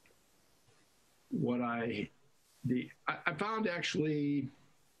I found actually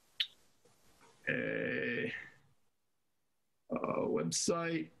a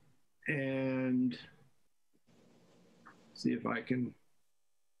website, and see if I can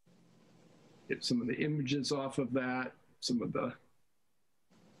get some of the images off of that, so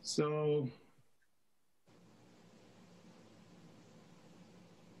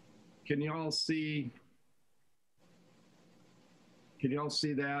can you all see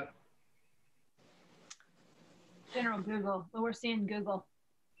that? General Google, but we're seeing Google.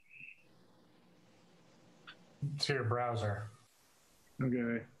 To your browser.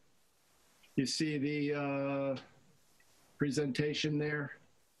 Okay. You see the presentation there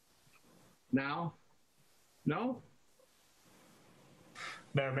now? No?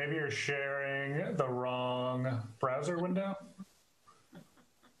 No, maybe you're sharing the wrong browser window.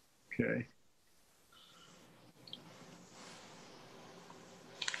 Okay.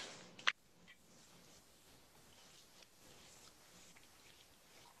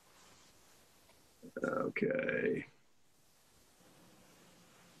 Okay.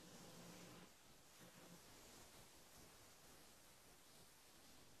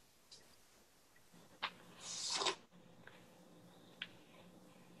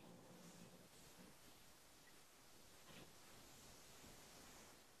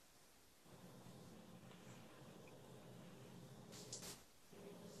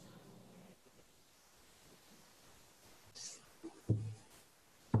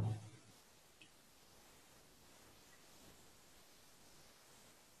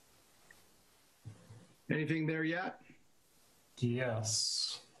 Anything there yet?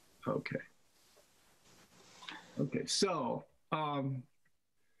 Yes. Okay. Okay, so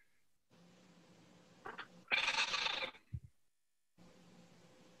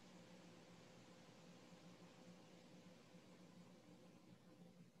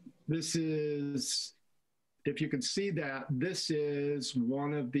this is, if you can see that, this is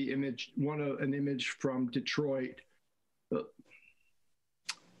one of the an image from Detroit.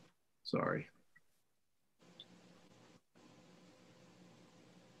 Sorry.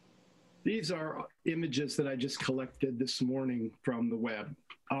 These are images that I just collected this morning from the web.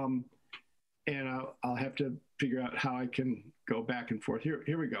 And I'll have to figure out how I can go back and forth.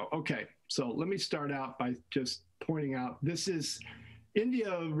 Here we go. Okay, so let me start out by just pointing out, this is,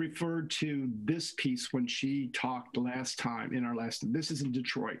 India referred to this piece when she talked last time in our last, this is in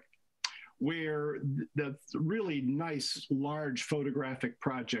Detroit, where the really nice, large photographic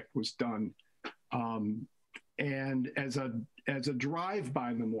project was done. And as a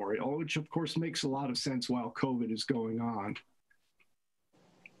drive-by memorial, which of course makes a lot of sense while COVID is going on.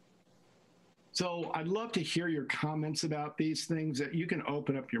 So I'd love to hear your comments about these things. That you can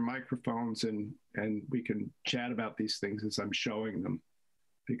open up your microphones and we can chat about these things as I'm showing them,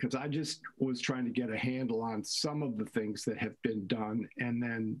 because I just was trying to get a handle on some of the things that have been done, and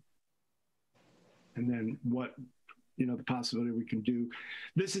then what, you know, the possibility we can do.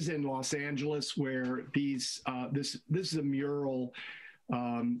 This is in Los Angeles, where these this is a mural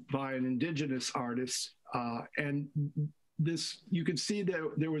by an indigenous artist, and this, you can see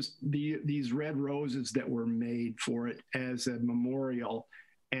that there was these red roses that were made for it as a memorial,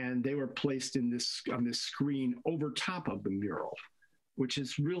 and they were placed in this on this screen over top of the mural, which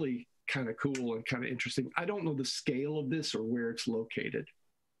is really kind of cool and kind of interesting. I don't know the scale of this or where it's located.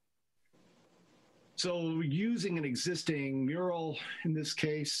 So using an existing mural in this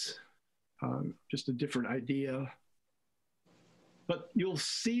case, just a different idea. But you'll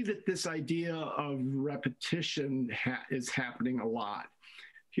see that this idea of repetition is happening a lot.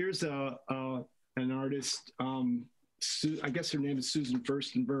 Here's an artist, I guess her name is Susan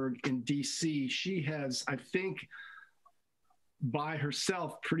Furstenberg in DC. She has, I think, by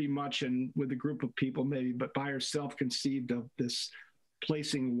herself pretty much, and with a group of people maybe, but by herself conceived of this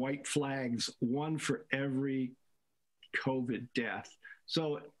placing white flags, one for every COVID death.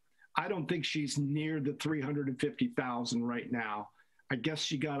 So I don't think she's near the 350,000 right now. I guess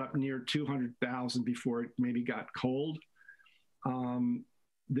she got up near 200,000 before it maybe got cold.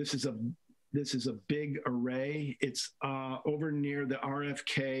 This is a big array. It's over near the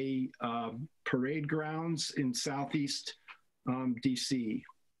RFK parade grounds in Southeast DC.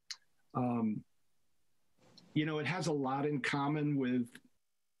 You know, it has a lot in common with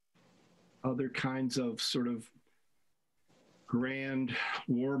other kinds of sort of grand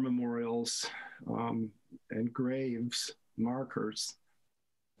war memorials and graves, markers.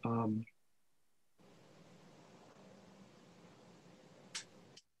 And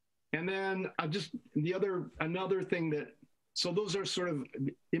then another thing that, so those are sort of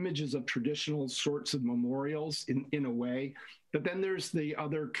images of traditional sorts of memorials in a way, but then there's the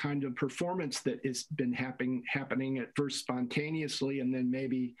other kind of performance that has been happening at first spontaneously, and then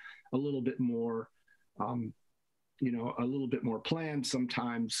maybe a little bit more, you know, a little bit more planned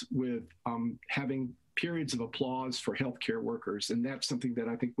sometimes, with having periods of applause for healthcare workers. And that's something that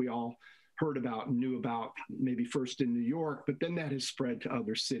I think we all heard about and knew about, maybe first in New York, but then that has spread to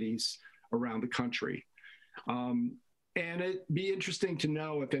other cities around the country. And it'd be interesting to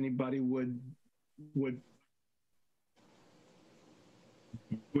know if anybody would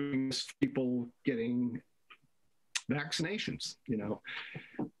people getting vaccinations. You know,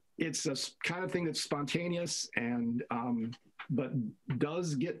 it's a kind of thing that's spontaneous and but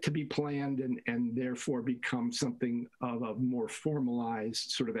does get to be planned and therefore become something of a more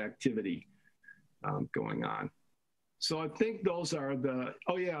formalized sort of activity going on. So I think those are the,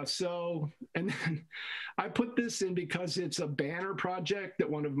 oh yeah, so, and then I put this in because it's a banner project that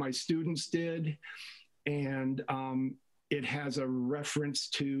one of my students did. And it has a reference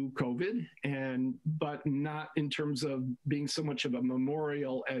to COVID, but not in terms of being so much of a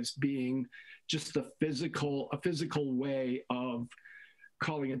memorial as being just a physical way of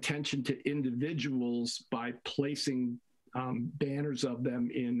calling attention to individuals by placing banners of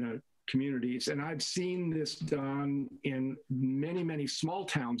them in communities. And I've seen this done in many, many small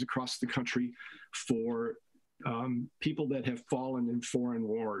towns across the country for people that have fallen in foreign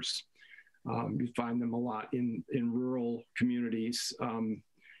wars. You find them a lot in rural communities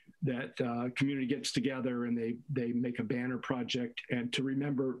that community gets together and they make a banner project and to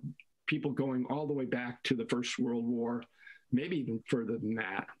remember people going all the way back to the First World War, maybe even further than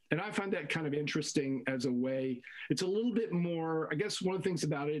that. And I find that kind of interesting as a way. It's a little bit more, I guess one of the things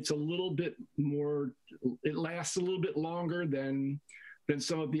about it, it's a little bit more, it lasts a little bit longer than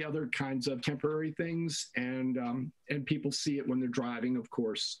some of the other kinds of temporary things. And people see it when they're driving, of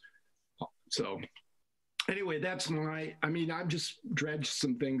course. So anyway, that's I've just dredged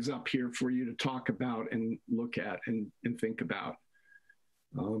some things up here for you to talk about and look at and think about.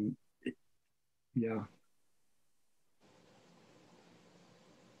 Yeah.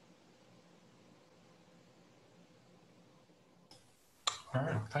 All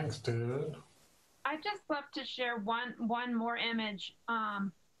right, thanks, dude. I'd just love to share one more image,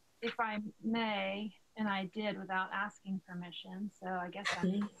 if I may, and I did without asking permission. So I guess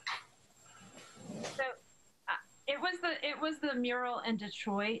so. It was the mural in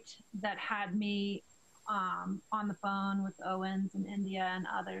Detroit that had me on the phone with Owens and India and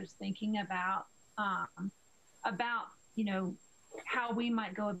others thinking about how we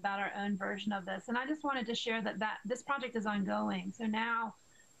might go about our own version of this. And I just wanted to share that this project is ongoing. So now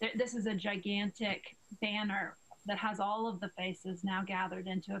this is a gigantic banner that has all of the faces now gathered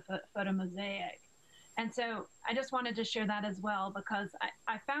into a photo mosaic. And so I just wanted to share that as well, because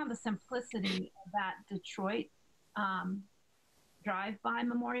I found the simplicity of that Detroit drive-by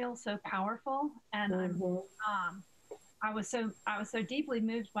memorial so powerful. And I was so deeply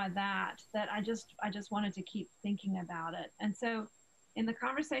moved by that I just wanted to keep thinking about it. And so in the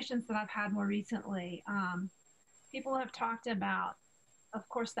conversations that I've had more recently, people have talked about, of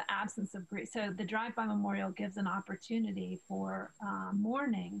course, the absence of grief. So the drive-by memorial gives an opportunity for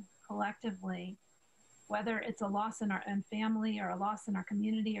mourning collectively, whether it's a loss in our own family or a loss in our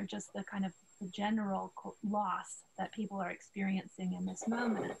community or just the kind of the general loss that people are experiencing in this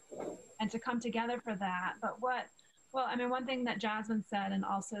moment, and to come together for that. But one thing that Jasmine said, and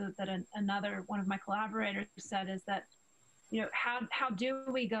also that another one of my collaborators said, is that, how do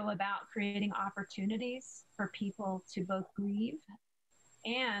we go about creating opportunities for people to both grieve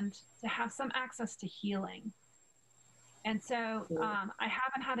and to have some access to healing? And so I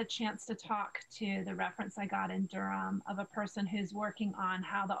haven't had a chance to talk to the reference I got in Durham of a person who's working on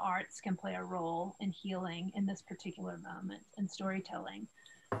how the arts can play a role in healing in this particular moment in storytelling.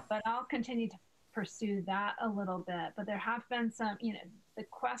 But I'll continue to pursue that a little bit. But there have been some, the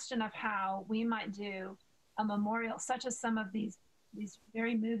question of how we might do a memorial, such as some of these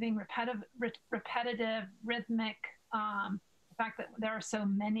very moving, repetitive, rhythmic, the fact that there are so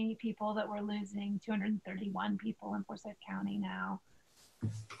many people that we're losing, 231 people in Forsyth County now.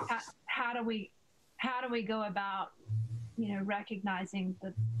 How do we go about, recognizing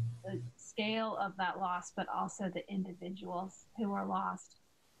the scale of that loss, but also the individuals who are lost?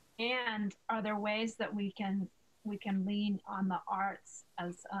 And are there ways that we can lean on the arts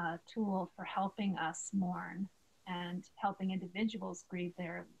as a tool for helping us mourn and helping individuals grieve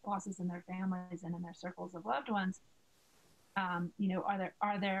their losses in their families and in their circles of loved ones? Are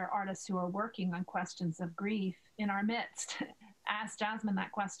there artists who are working on questions of grief in our midst? Asked Jasmine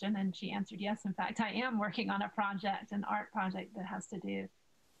that question, and she answered yes. In fact, I am working on an art project that has to do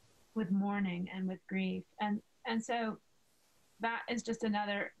with mourning and with grief, and so that is just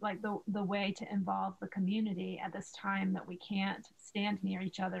another, like, the way to involve the community at this time that we can't stand near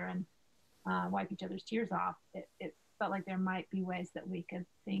each other and wipe each other's tears off. It felt like there might be ways that we could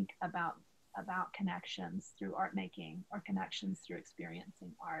think about connections through art making or connections through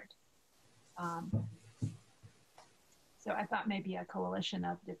experiencing art. So I thought maybe a coalition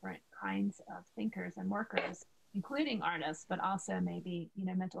of different kinds of thinkers and workers, including artists, but also maybe,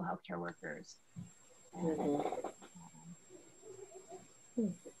 mental health care workers.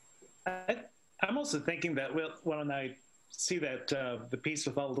 I'm also thinking that when I see that the piece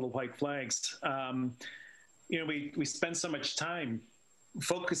with all the little white flags, we spend so much time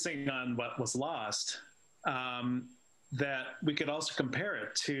focusing on what was lost, that we could also compare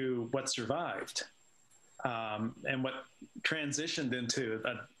it to what survived, and what transitioned into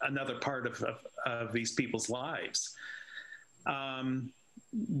another part of these people's lives.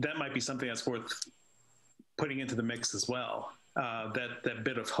 That might be something that's worth putting into the mix as well. That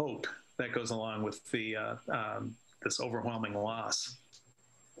bit of hope that goes along with the this overwhelming loss.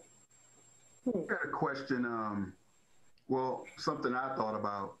 I got a question. Well, something I thought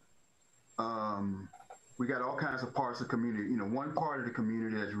about. We got all kinds of parts of the community. You know, one part of the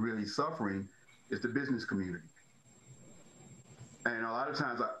community that's really suffering is the business community. And a lot of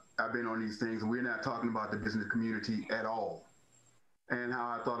times I've been on these things and we're not talking about the business community at all. And how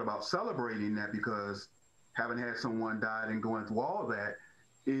I thought about celebrating that, because having had someone died and going through all that,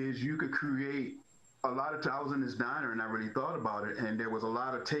 is you could create a lot of, I was in this diner and I really thought about it, and there was a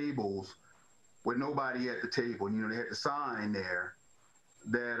lot of tables with nobody at the table. You know, they had the sign there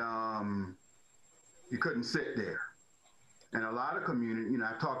that you couldn't sit there. And a lot of community, you know,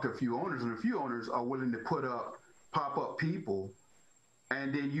 I talked to a few owners, and a few owners are willing to pop up people,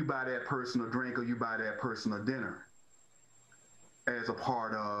 and then you buy that person a drink or you buy that person a dinner as a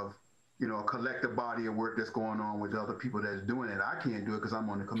part of, you know, a collective body of work that's going on with other people that's doing it. I can't do it because I'm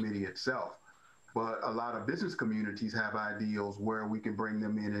on the committee itself. But a lot of business communities have ideals where we can bring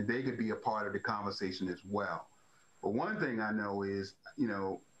them in and they could be a part of the conversation as well. But one thing I know is, you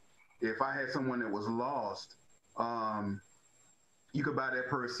know, if I had someone that was lost, you could buy that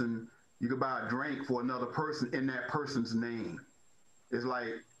person, you could buy a drink for another person in that person's name. It's like,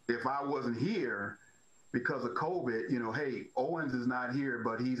 if I wasn't here because of COVID, you know, hey, Owens is not here,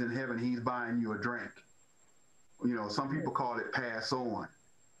 but he's in heaven, he's buying you a drink. You know, some people call it pass on.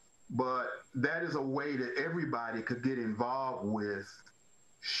 But that is a way that everybody could get involved with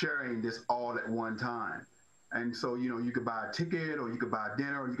sharing this all at one time. And so, you know, you could buy a ticket or you could buy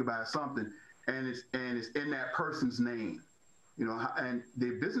dinner or you could buy something, and it's in that person's name. You know, and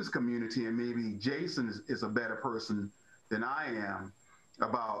the business community, and maybe Jason is a better person than I am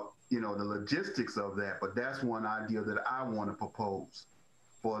about, you know, the logistics of that, but that's one idea that I want to propose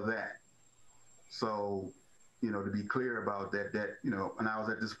for that. So, you know, to be clear about that, you know, and I was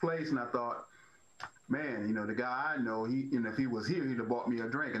at this place and I thought, man, you know, the guy I know, he, you know, if he was here, he'd have bought me a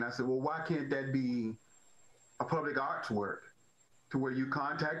drink. And I said, well, why can't that be a public arts work to where you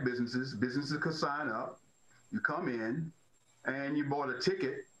contact businesses could sign up, you come in and you bought a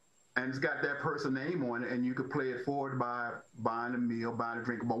ticket and it's got that person's name on it, and you could play it forward by buying a meal, buying a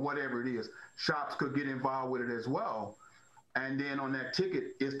drink, but whatever it is. Shops could get involved with it as well. And then on that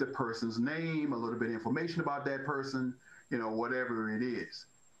ticket is the person's name, a little bit of information about that person, you know, whatever it is.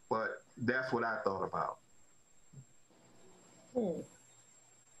 But that's what I thought about.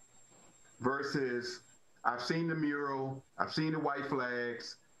 Versus, I've seen the mural, I've seen the white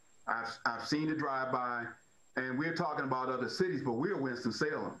flags, I've seen the drive-by, and we're talking about other cities, but we're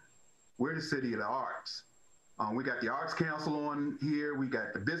Winston-Salem. We're the city of the arts. We got the Arts Council on here, we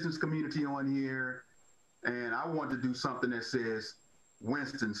got the business community on here, and I want to do something that says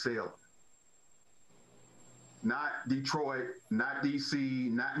Winston-Salem. Not Detroit, not DC,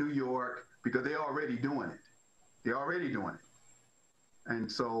 not New York, because they're already doing it. They're already doing it.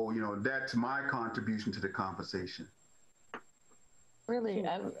 And so, you know, that's my contribution to the conversation. Really,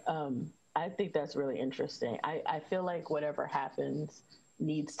 I think that's really interesting. I feel like whatever happens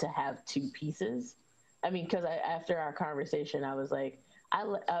needs to have two pieces. I mean, because after our conversation, I was like,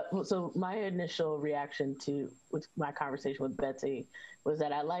 so my initial reaction to with my conversation with Betsy was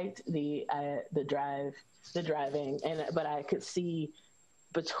that I liked the driving, but I could see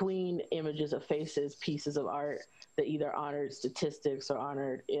between images of faces, pieces of art that either honored statistics or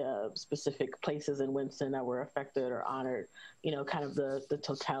honored specific places in Winston that were affected, or honored, you know, kind of the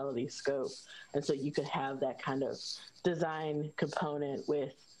totality scope. And so you could have that kind of design component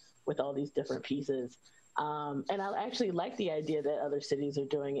with all these different pieces. And I actually like the idea that other cities are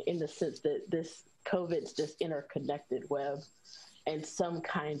doing it, in the sense that this COVID's this interconnected web, and some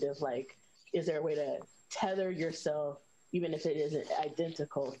kind of like, is there a way to tether yourself, even if it isn't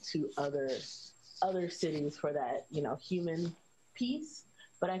identical to other cities, for that, you know, human piece?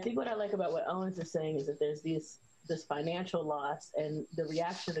 But I think what I like about what Owens is saying is that there's this financial loss, and the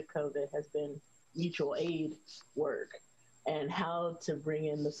reaction to COVID has been mutual aid work, and how to bring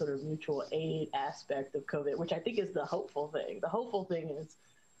in the sort of mutual aid aspect of COVID, which I think is the hopeful thing. The hopeful thing is,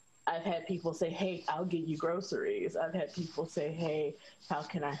 I've had people say, hey, I'll get you groceries. I've had people say, hey, how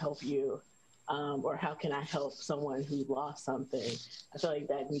can I help you? Or how can I help someone who lost something? I feel like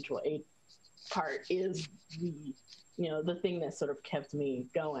that mutual aid part is the thing that sort of kept me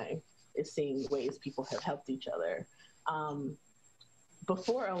going, is seeing ways people have helped each other.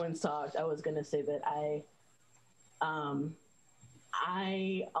 Before Owens talked, I was going to say that I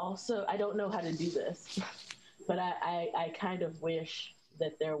don't know how to do this, but I kind of wish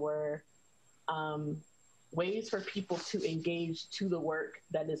that there were ways for people to engage to the work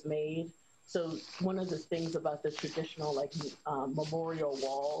that is made So one of the things about the traditional like memorial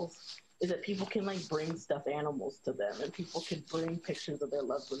walls is that people can like bring stuffed animals to them, and people can bring pictures of their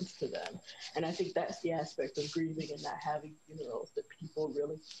loved ones to them. And I think that's the aspect of grieving and not having funerals that people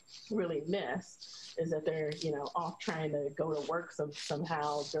really, really miss, is that they're, you know, off trying to go to work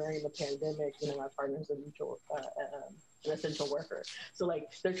somehow during the pandemic. You know, my partner's an essential worker. So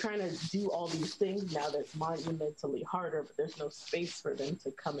like they're trying to do all these things now that's monumentally harder, but there's no space for them to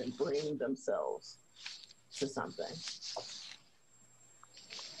come and bring themselves to something.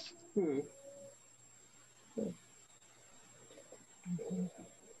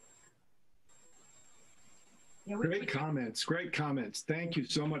 Great comments. Great comments. Thank you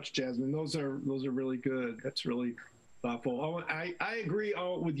so much, Jasmine. Those are really good. That's really thoughtful. Owen, I agree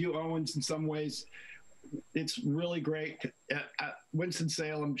with you, Owens, in some ways. It's really great.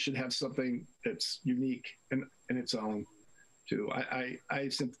 Winston-Salem should have something that's unique and its own too. I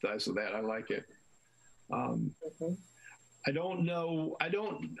sympathize with that. I like it. I don't know.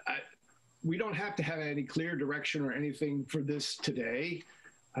 We don't have to have any clear direction or anything for this today.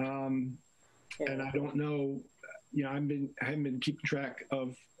 And I don't know, you know, I haven't been keeping track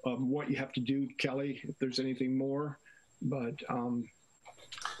of what you have to do, Kelly, if there's anything more, but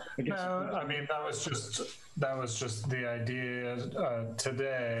I guess. No, I mean, that was just the idea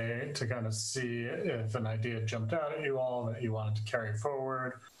today, to kind of see if an idea jumped out at you all that you wanted to carry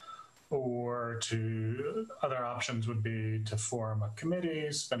forward, or other options would be to form a committee,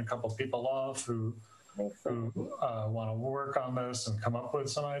 spin a couple people off who want to work on this and come up with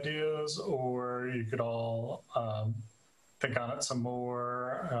some ideas, or you could all think on it some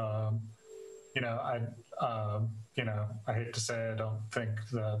more. I hate to say I don't think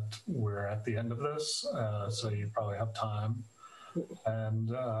that we're at the end of this, so you probably have time, and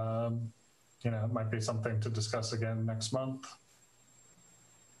it might be something to discuss again next month.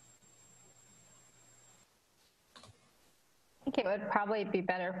 I think it would probably be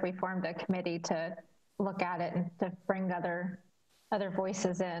better if we formed a committee to look at it and to bring other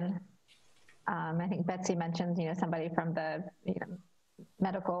voices in. I think Betsy mentioned, somebody from the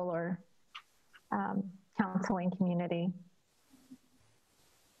medical or counseling community.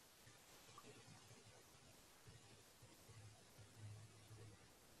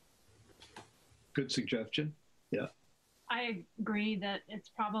 Good suggestion. Yeah. I agree that it's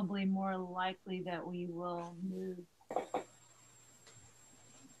probably more likely that we will move.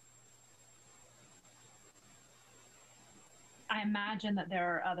 I imagine that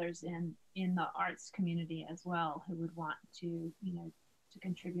there are others in the arts community as well who would want to, to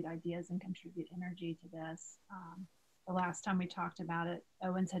contribute ideas and contribute energy to this. The last time we talked about it,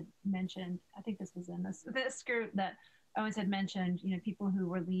 Owens had mentioned, I think this was in this group, that Owens had mentioned, people who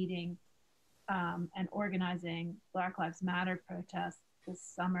were leading and organizing Black Lives Matter protests this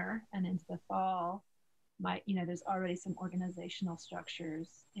summer and into the fall might, there's already some organizational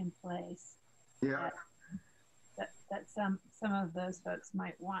structures in place. Yeah. That some of those folks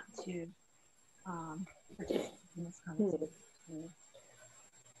might want to participate in this conversation.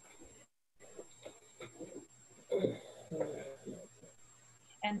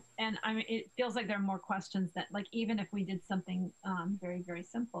 And I mean, it feels like there are more questions that, like, even if we did something very, very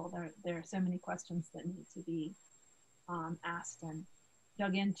simple, there are so many questions that need to be asked and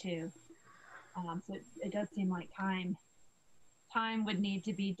dug into. So it does seem like time would need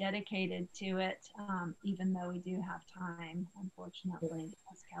to be dedicated to it, even though we do have time, unfortunately,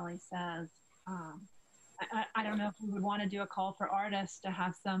 as Kelly says. I don't know if we would want to do a call for artists to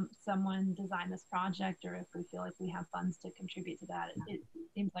have someone design this project, or if we feel like we have funds to contribute to that. It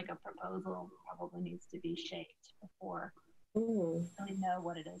seems like a proposal probably needs to be shaped before we really know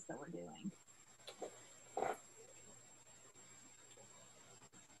what it is that we're doing.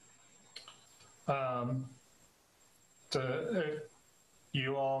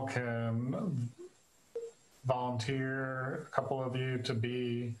 You all can volunteer, a couple of you, to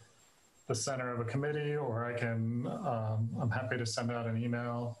be the center of a committee, or I can, I'm happy to send out an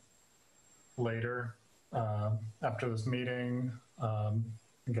email later after this meeting and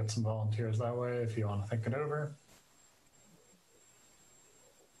get some volunteers that way if you want to think it over.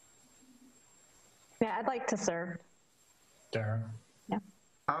 Yeah, I'd like to serve. Darren? Yeah.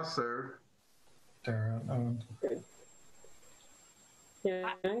 I'll serve. Darren.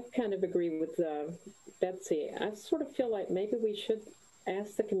 Yeah, I kind of agree with Betsy. I sort of feel like maybe we should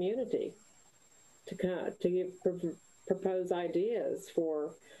ask the community to propose ideas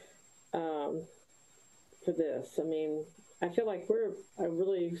for this. I mean, I feel like we're a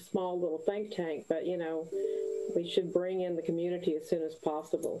really small little think tank, but we should bring in the community as soon as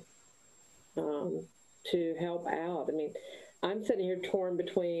possible to help out. I mean, I'm sitting here torn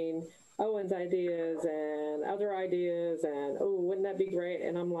between Owen's ideas and other ideas, and oh, wouldn't that be great?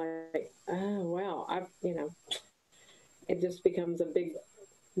 And I'm like, oh wow, it just becomes a big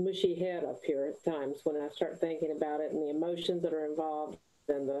mushy head up here at times when I start thinking about it and the emotions that are involved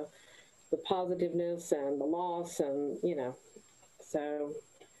and the positiveness and the loss and so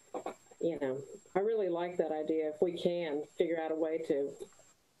I really like that idea. If we can figure out a way to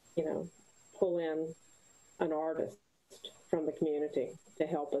pull in an artist from the community to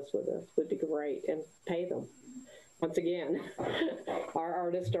help us with this would be great, and pay them. Once again, our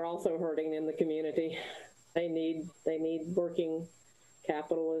artists are also hurting in the community. They need working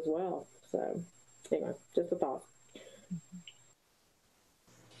capital as well. So anyway, just a thought.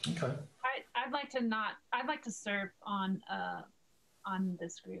 Okay. I'd like to serve on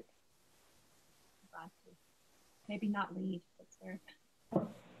this group. Maybe not lead, but serve.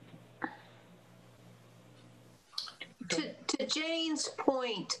 To Jane's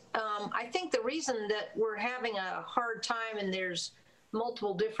point, I think the reason that we're having a hard time and there's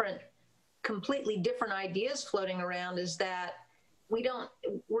multiple completely different ideas floating around is that we're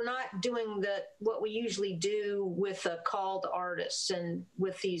not doing what we usually do with a call to artists and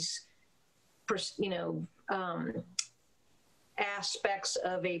with these, aspects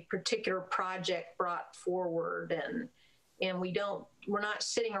of a particular project brought forward, and we're not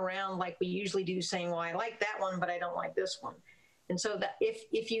sitting around like we usually do saying, well, I like that one, but I don't like this one. And so that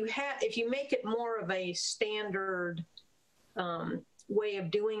if you make it more of a standard way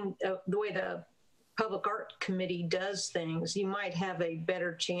of doing the way the Public Art Committee does things, you might have a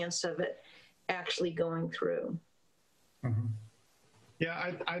better chance of it actually going through. Mm-hmm.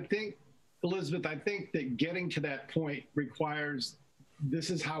 Yeah, I think, Elizabeth, I think that getting to that point requires,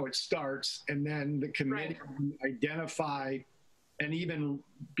 this is how it starts, and then the committee can identify and even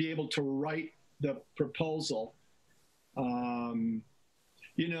be able to write the proposal. I'm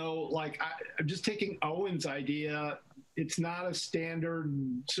just taking Owen's idea. It's not a standard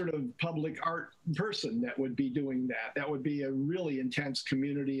sort of public art person that would be doing that. That would be a really intense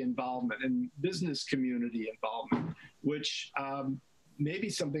community involvement and business community involvement, which maybe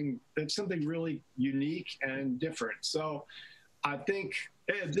something really unique and different. So I think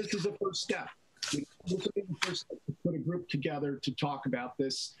this is the first step. This is the first step to put a group together to talk about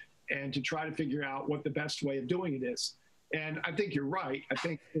this and to try to figure out what the best way of doing it is. And I think you're right. I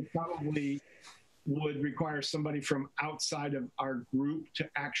think it probably would require somebody from outside of our group to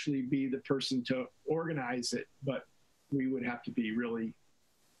actually be the person to organize it. But we would have to be really,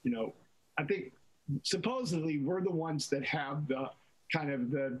 I think supposedly we're the ones that have the kind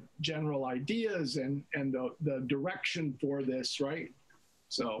of the general ideas and the direction for this, right?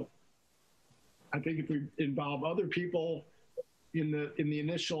 So I think if we involve other people in the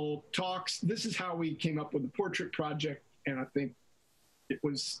initial talks, this is how we came up with the portrait project. And I think it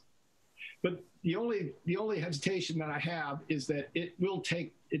was, but the only hesitation that I have is that it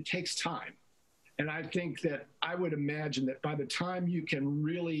takes time. And I think that I would imagine that by the time you can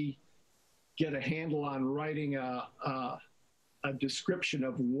really get a handle on writing a description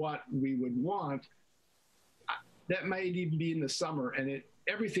of what we would want, that might even be in the summer. And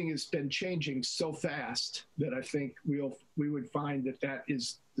everything has been changing so fast that I think we would find that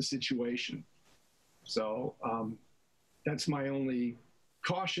is the situation. So that's my only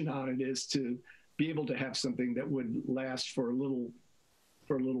caution on it, is to be able to have something that would last for a little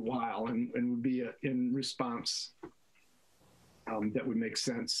while and would be in response that would make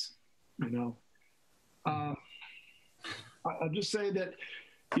sense, I'll just say that,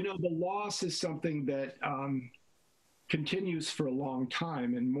 the loss is something that continues for a long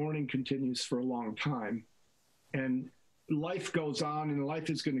time, and mourning continues for a long time. And life goes on, and life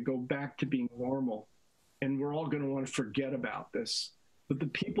is going to go back to being normal. And we're all going to want to forget about this. But the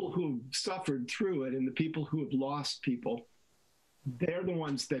people who suffered through it and the people who have lost people, they're the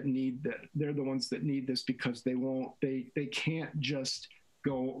ones that need that. They're the ones that need this, because they can't just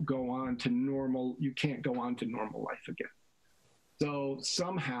go on to normal. You can't go on to normal life again. So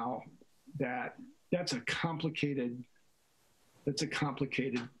somehow that's a complicated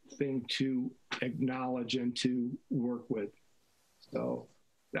thing to acknowledge and to work with. So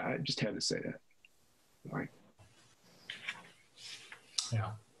I just had to say that. All right. Yeah.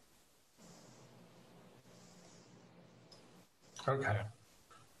 Okay.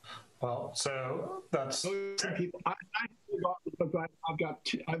 Well, so that's people.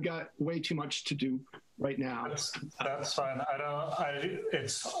 I've got way too much to do right now. That's fine.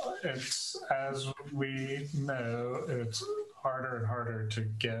 It's as we know, it's harder and harder to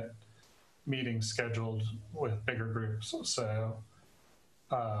get meetings scheduled with bigger groups. So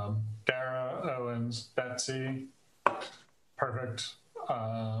Dara, Owens, Betsy, perfect.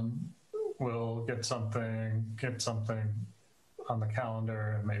 we'll get something on the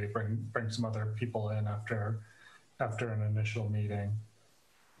calendar and maybe bring some other people in after an initial meeting.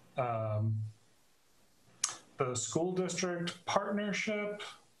 The school district partnership,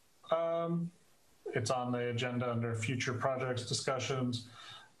 it's on the agenda under future projects discussions.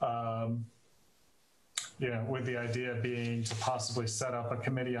 With the idea being to possibly set up a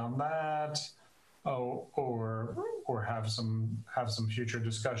committee on that, or have some future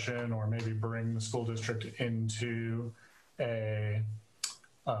discussion, or maybe bring the school district into a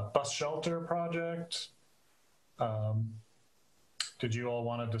bus shelter project. Did you all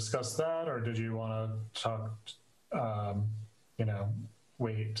want to discuss that, or did you want to talk,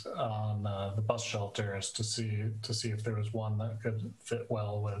 wait on the bus shelters to see if there was one that could fit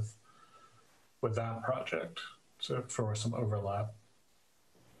well with that project, so for some overlap?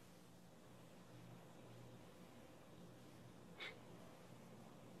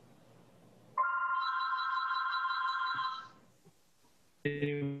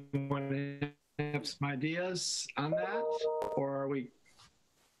 Anyone have some ideas on that, or are we?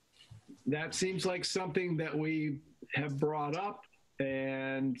 That seems like something that we have brought up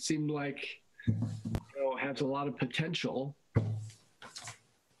and seemed like has a lot of potential.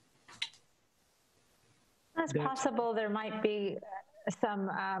 It's possible there might be some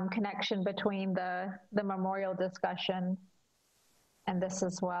connection between the memorial discussion and this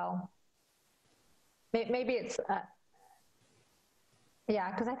as well. Maybe it's,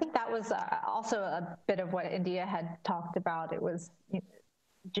 yeah, because I think that was also a bit of what India had talked about. It was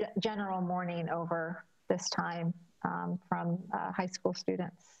general mourning over this time from high school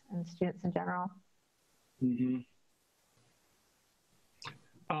students and students in general. Mm-hmm.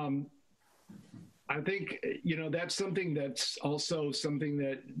 I think, that's something that's also something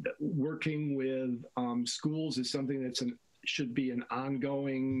that working with schools is something that's should be an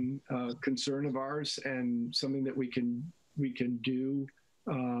ongoing concern of ours, and something that we can do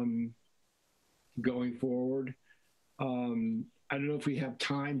going forward. I don't know if we have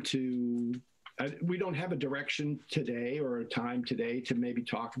time to, we don't have a direction today or a time today to maybe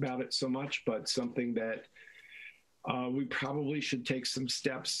talk about it so much, but something that we probably should take some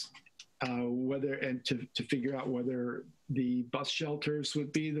steps to figure out whether the bus shelters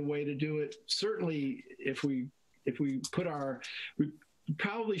would be the way to do it. Certainly, if we we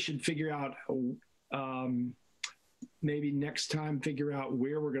probably should figure out maybe next time figure out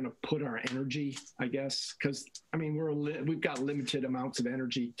where we're going to put our energy, I guess, because we've got limited amounts of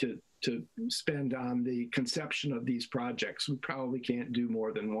energy to spend on the conception of these projects. We probably can't do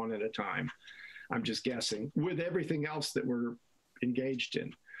more than one at a time. I'm just guessing with everything else that we're engaged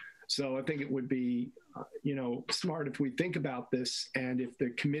in. So I think it would be, smart if we think about this, and if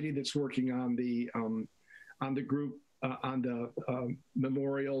the committee that's working on the group on the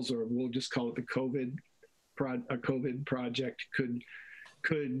memorials, or we'll just call it the COVID project, could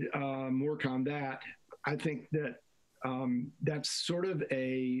work on that. I think that that's sort of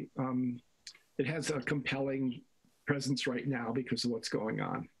it has a compelling presence right now because of what's going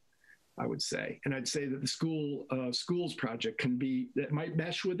on, I would say. And I'd say that the schools project that might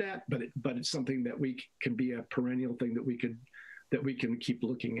mesh with that, but it's something that can be a perennial thing that we can keep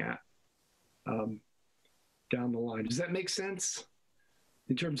looking at down the line. Does that make sense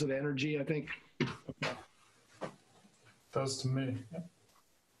in terms of energy, I think? Does to me.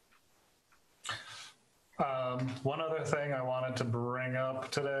 One other thing I wanted to bring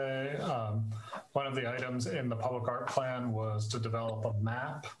up today, one of the items in the public art plan was to develop a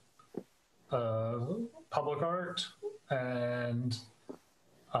map of public art, and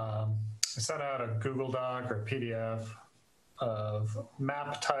I sent out a Google Doc or PDF of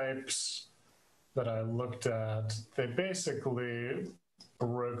map types that I looked at. They basically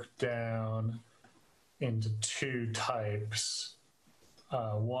broke down into two types,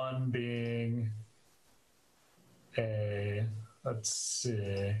 one being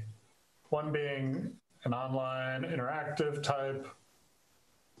one being an online interactive type,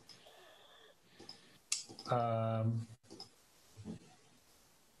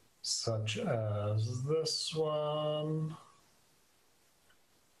 such as this one.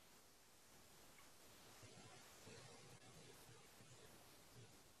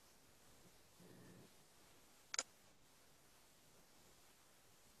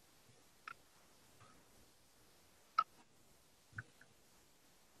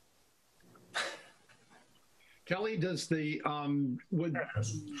 Kelly, does the would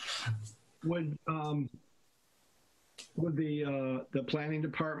the planning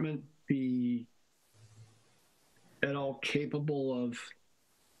department be at all capable of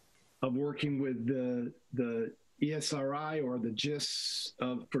working with the ESRI or the GIS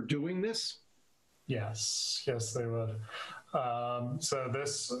for doing this? Yes, they would. So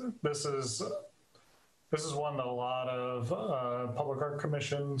this is one that a lot of public art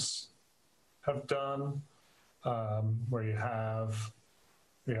commissions have done, where you have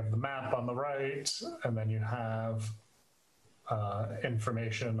the map on the right, and then you have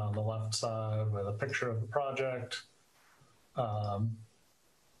information on the left side with a picture of the project.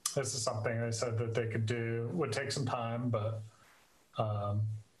 This is something they said that they could do. Would take some time, but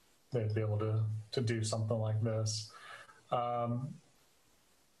they'd be able to do something like this.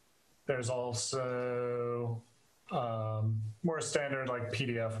 There's also more standard like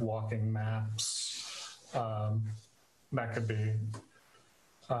PDF walking maps. That could be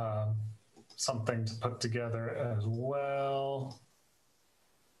something to put together as well.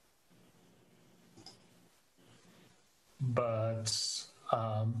 But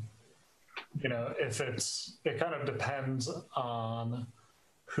it kind of depends on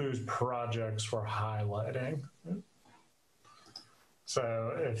whose projects we're highlighting.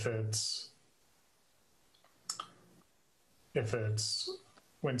 So if it's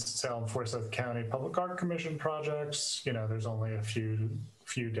Winston-Salem, Forsyth County Public Art Commission projects, there's only a few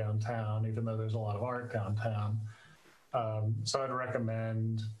downtown, even though there's a lot of art downtown. So I'd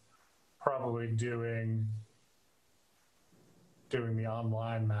recommend probably doing the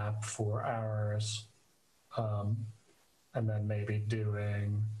online map for ours, and then maybe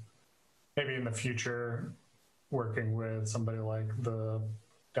in the future, working with somebody like the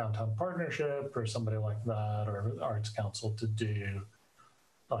Downtown Partnership or somebody like that, or the Arts Council, to do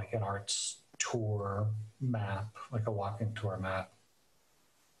like an arts tour map, like a walking tour map,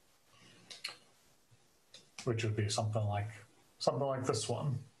 which would be something like this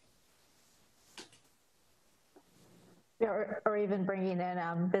one. Yeah, or even bringing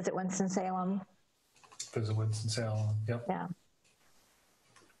in Visit Winston-Salem. Visit Winston-Salem, yep. Yeah.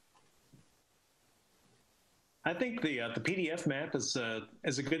 I think the PDF map is a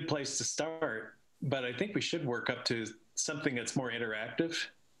good place to start, but I think we should work up to something that's more interactive,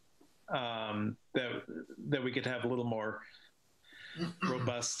 that we could have a little more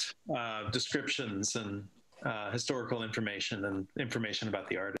robust descriptions and historical information and information about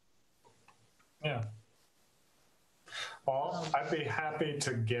the artist. Yeah. Well, I'd be happy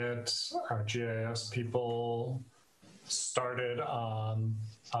to get our GIS people started on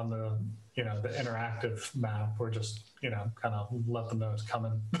the the interactive map, or just kind of let them know it's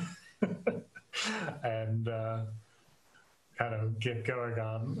coming, and kind of get going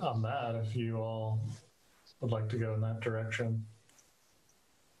on that if you all would like to go in that direction.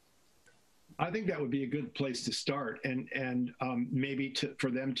 I think that would be a good place to start, and maybe for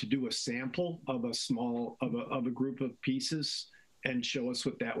them to do a sample of a group of pieces and show us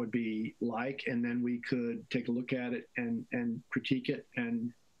what that would be like, and then we could take a look at it and critique it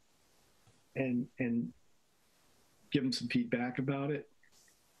and give them some feedback about it.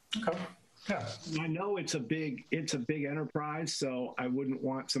 Okay. Yeah. I know it's a big enterprise, so I wouldn't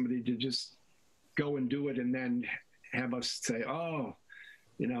want somebody to just go and do it and then have us say, oh,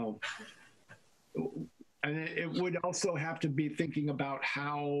 and it would also have to be thinking about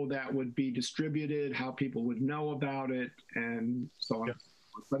how that would be distributed, how people would know about it, and so on. Yep.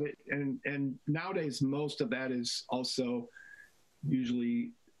 But and nowadays, most of that is also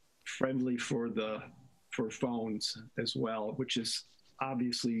usually friendly for phones as well, which is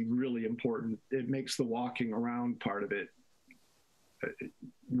obviously really important. It makes the walking around part of it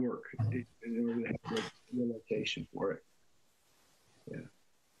work in order to have the location for it. Yeah.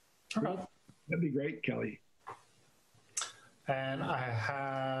 Okay. That'd be great, Kelly. And I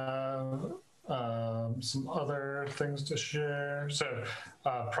have some other things to share. So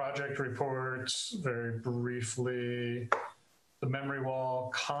project reports, very briefly. The memory wall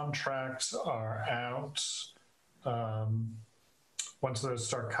contracts are out. Once those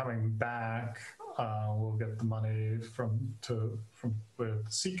start coming back, we'll get the money with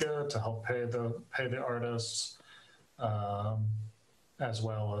SECA to help pay the artists, as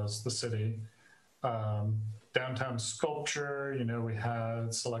well as the city. Downtown sculpture, we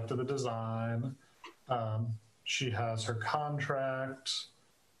had selected the design. She has her contract,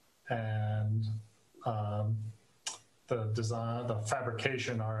 and the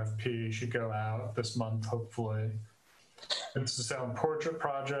fabrication RFP should go out this month, hopefully. Winston-Salem Portrait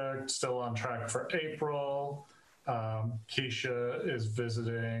Project, still on track for April. Keisha is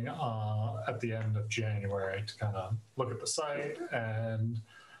visiting at the end of January to kind of look at the site and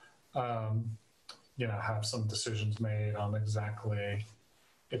have some decisions made on exactly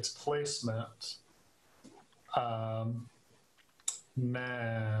its placement.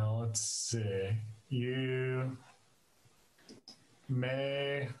 Now, let's see.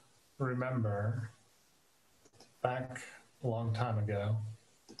 may remember back a long time ago,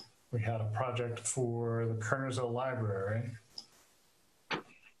 we had a project for the Kernersville Library.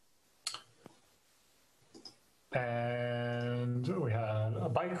 And we had a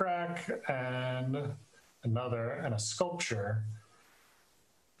bike rack and a sculpture.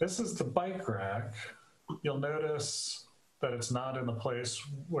 This is the bike rack. You'll notice that it's not in the place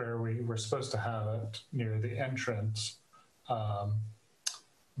where we were supposed to have it, near the entrance.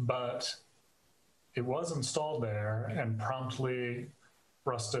 But it was installed there and promptly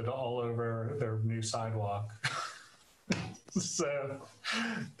rusted all over their new sidewalk. So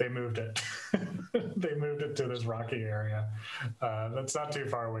they moved it. They moved it to this rocky area that's not too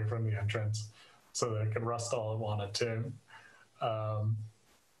far away from the entrance, so that it could rust all it wanted to.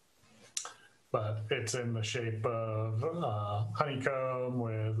 But it's in the shape of honeycomb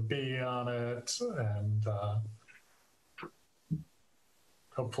with a bee on it, and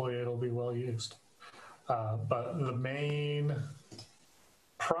hopefully it'll be well used. But the main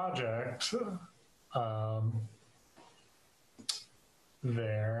project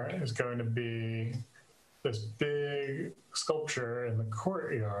there is going to be this big sculpture in the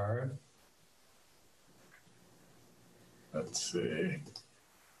courtyard. Let's see.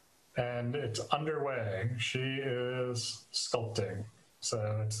 And it's underway. She is sculpting.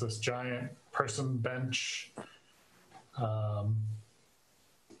 So it's this giant person bench.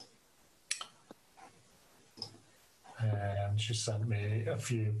 And she sent me a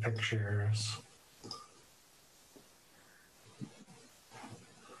few pictures.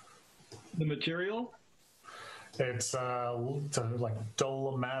 The material? It's like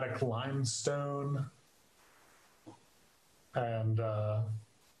dolomitic limestone. And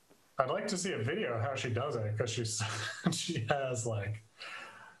I'd like to see a video of how she does it, because she has like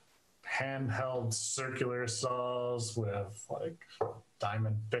handheld circular saws with like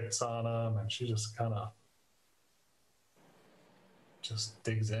diamond bits on them, and she just kind of just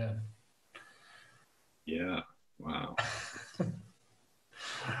digs in. Yeah. Wow.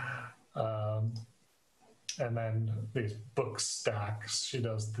 And then these book stacks. She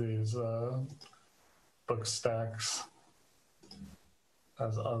does these book stacks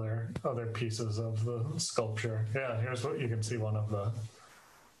as other pieces of the sculpture. Yeah, here's what you can see, one of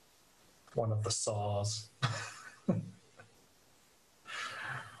the saws.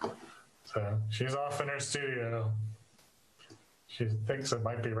 So she's off in her studio. She thinks it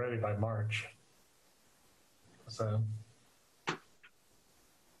might be ready by March. So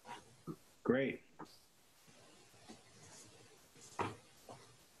great.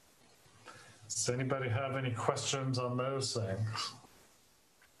 Does anybody have any questions on those things?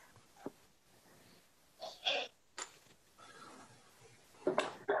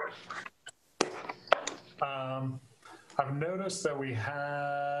 I've noticed that we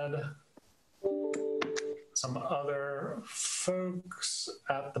had some other folks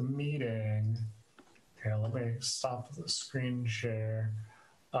at the meeting. Here, let me stop the screen share.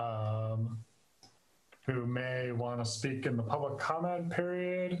 Who may want to speak in the public comment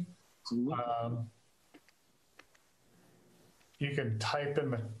period. You can type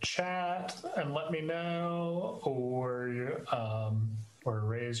in the chat and let me know, or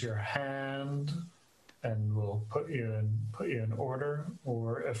raise your hand, and we'll put you in order.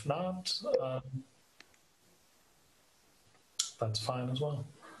 Or if not, that's fine as well.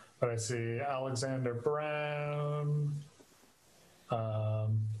 But I see Alexander Brown.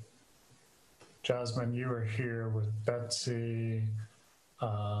 Jasmine, you were here with Betsy,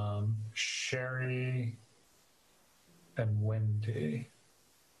 Sherry, and Wendy.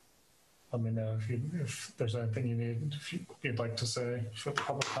 Let me know if there's anything you'd like to say for the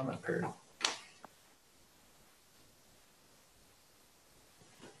public comment period.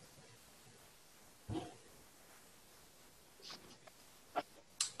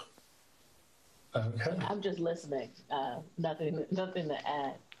 Okay. I'm just listening. Nothing to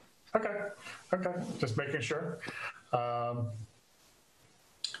add. Okay. Just making sure. All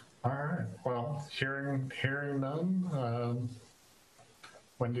right. Well, hearing none.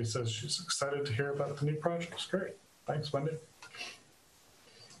 Wendy says she's excited to hear about the new projects. Great. Thanks, Wendy.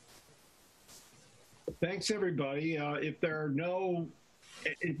 Thanks, everybody. If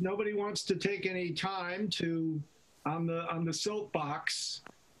nobody wants to take any time on the soapbox,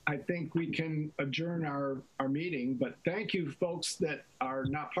 I think we can adjourn our meeting. But thank you, folks that are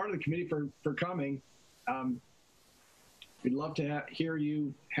not part of the committee, for coming. We'd love to have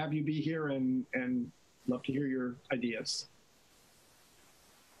you be here, and love to hear your ideas.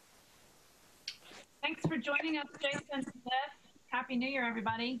 Thanks for joining us, Jason and Cliff. Happy New Year,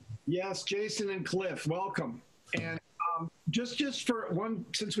 everybody. Yes, Jason and Cliff, welcome. And Just for one,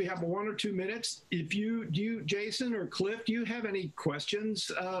 since we have 1 or 2 minutes, if you, Jason or Cliff, do you have any questions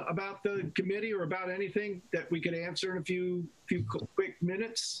about the committee or about anything that we could answer in a few quick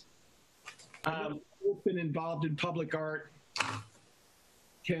minutes? I've been involved in public art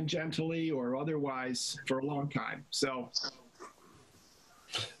tangentially or otherwise for a long time. So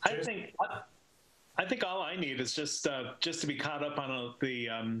I think all I need is just to be caught up on all the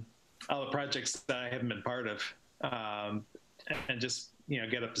projects that I haven't been part of, and just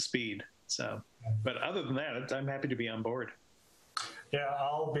get up to speed. So, but other than that, I'm happy to be on board. Yeah,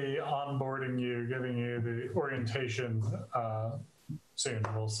 I'll be onboarding you, giving you the orientation soon.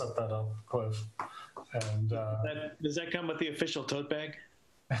 We'll set that up, Cliff. And does that come with the official tote bag?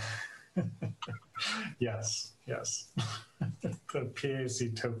 Yes. The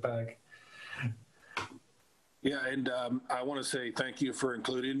PAC tote bag. Yeah, and I want to say thank you for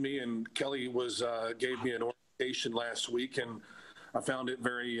including me. And Kelly gave me an orientation last week, and I found it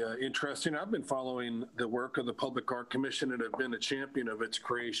very interesting. I've been following the work of the Public Art Commission and have been a champion of its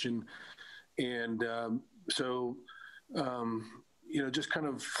creation. And just kind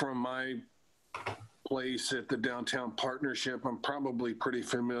of from my place at the Downtown Partnership, I'm probably pretty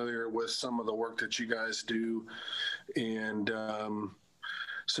familiar with some of the work that you guys do. And I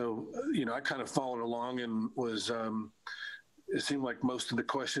kind of followed along and was, it seemed like most of the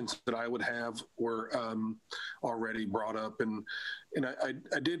questions that I would have were already brought up. And I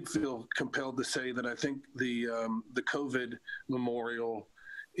did feel compelled to say that I think the COVID memorial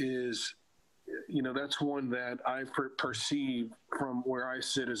is, that's one that I perceive from where I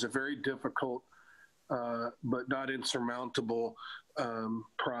sit as a very difficult but not insurmountable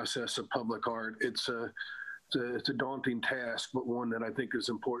process of public art. It's a daunting task, but one that I think is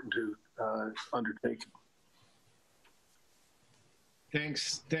important to undertake.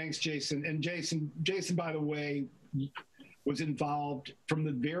 Thanks, Jason. And Jason, by the way, was involved from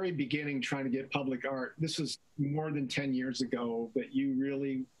the very beginning trying to get public art. This was more than 10 years ago, but you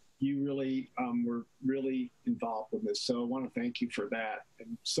really were really involved in this. So I want to thank you for that.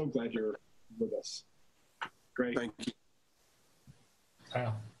 I'm so glad you're with us. Great. Thank you.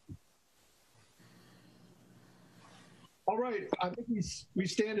 Wow. All right. I think we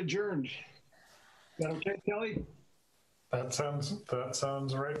stand adjourned. Is that okay, Kelly? That sounds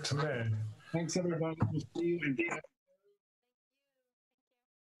right to me. Thanks, everybody. We'll see you in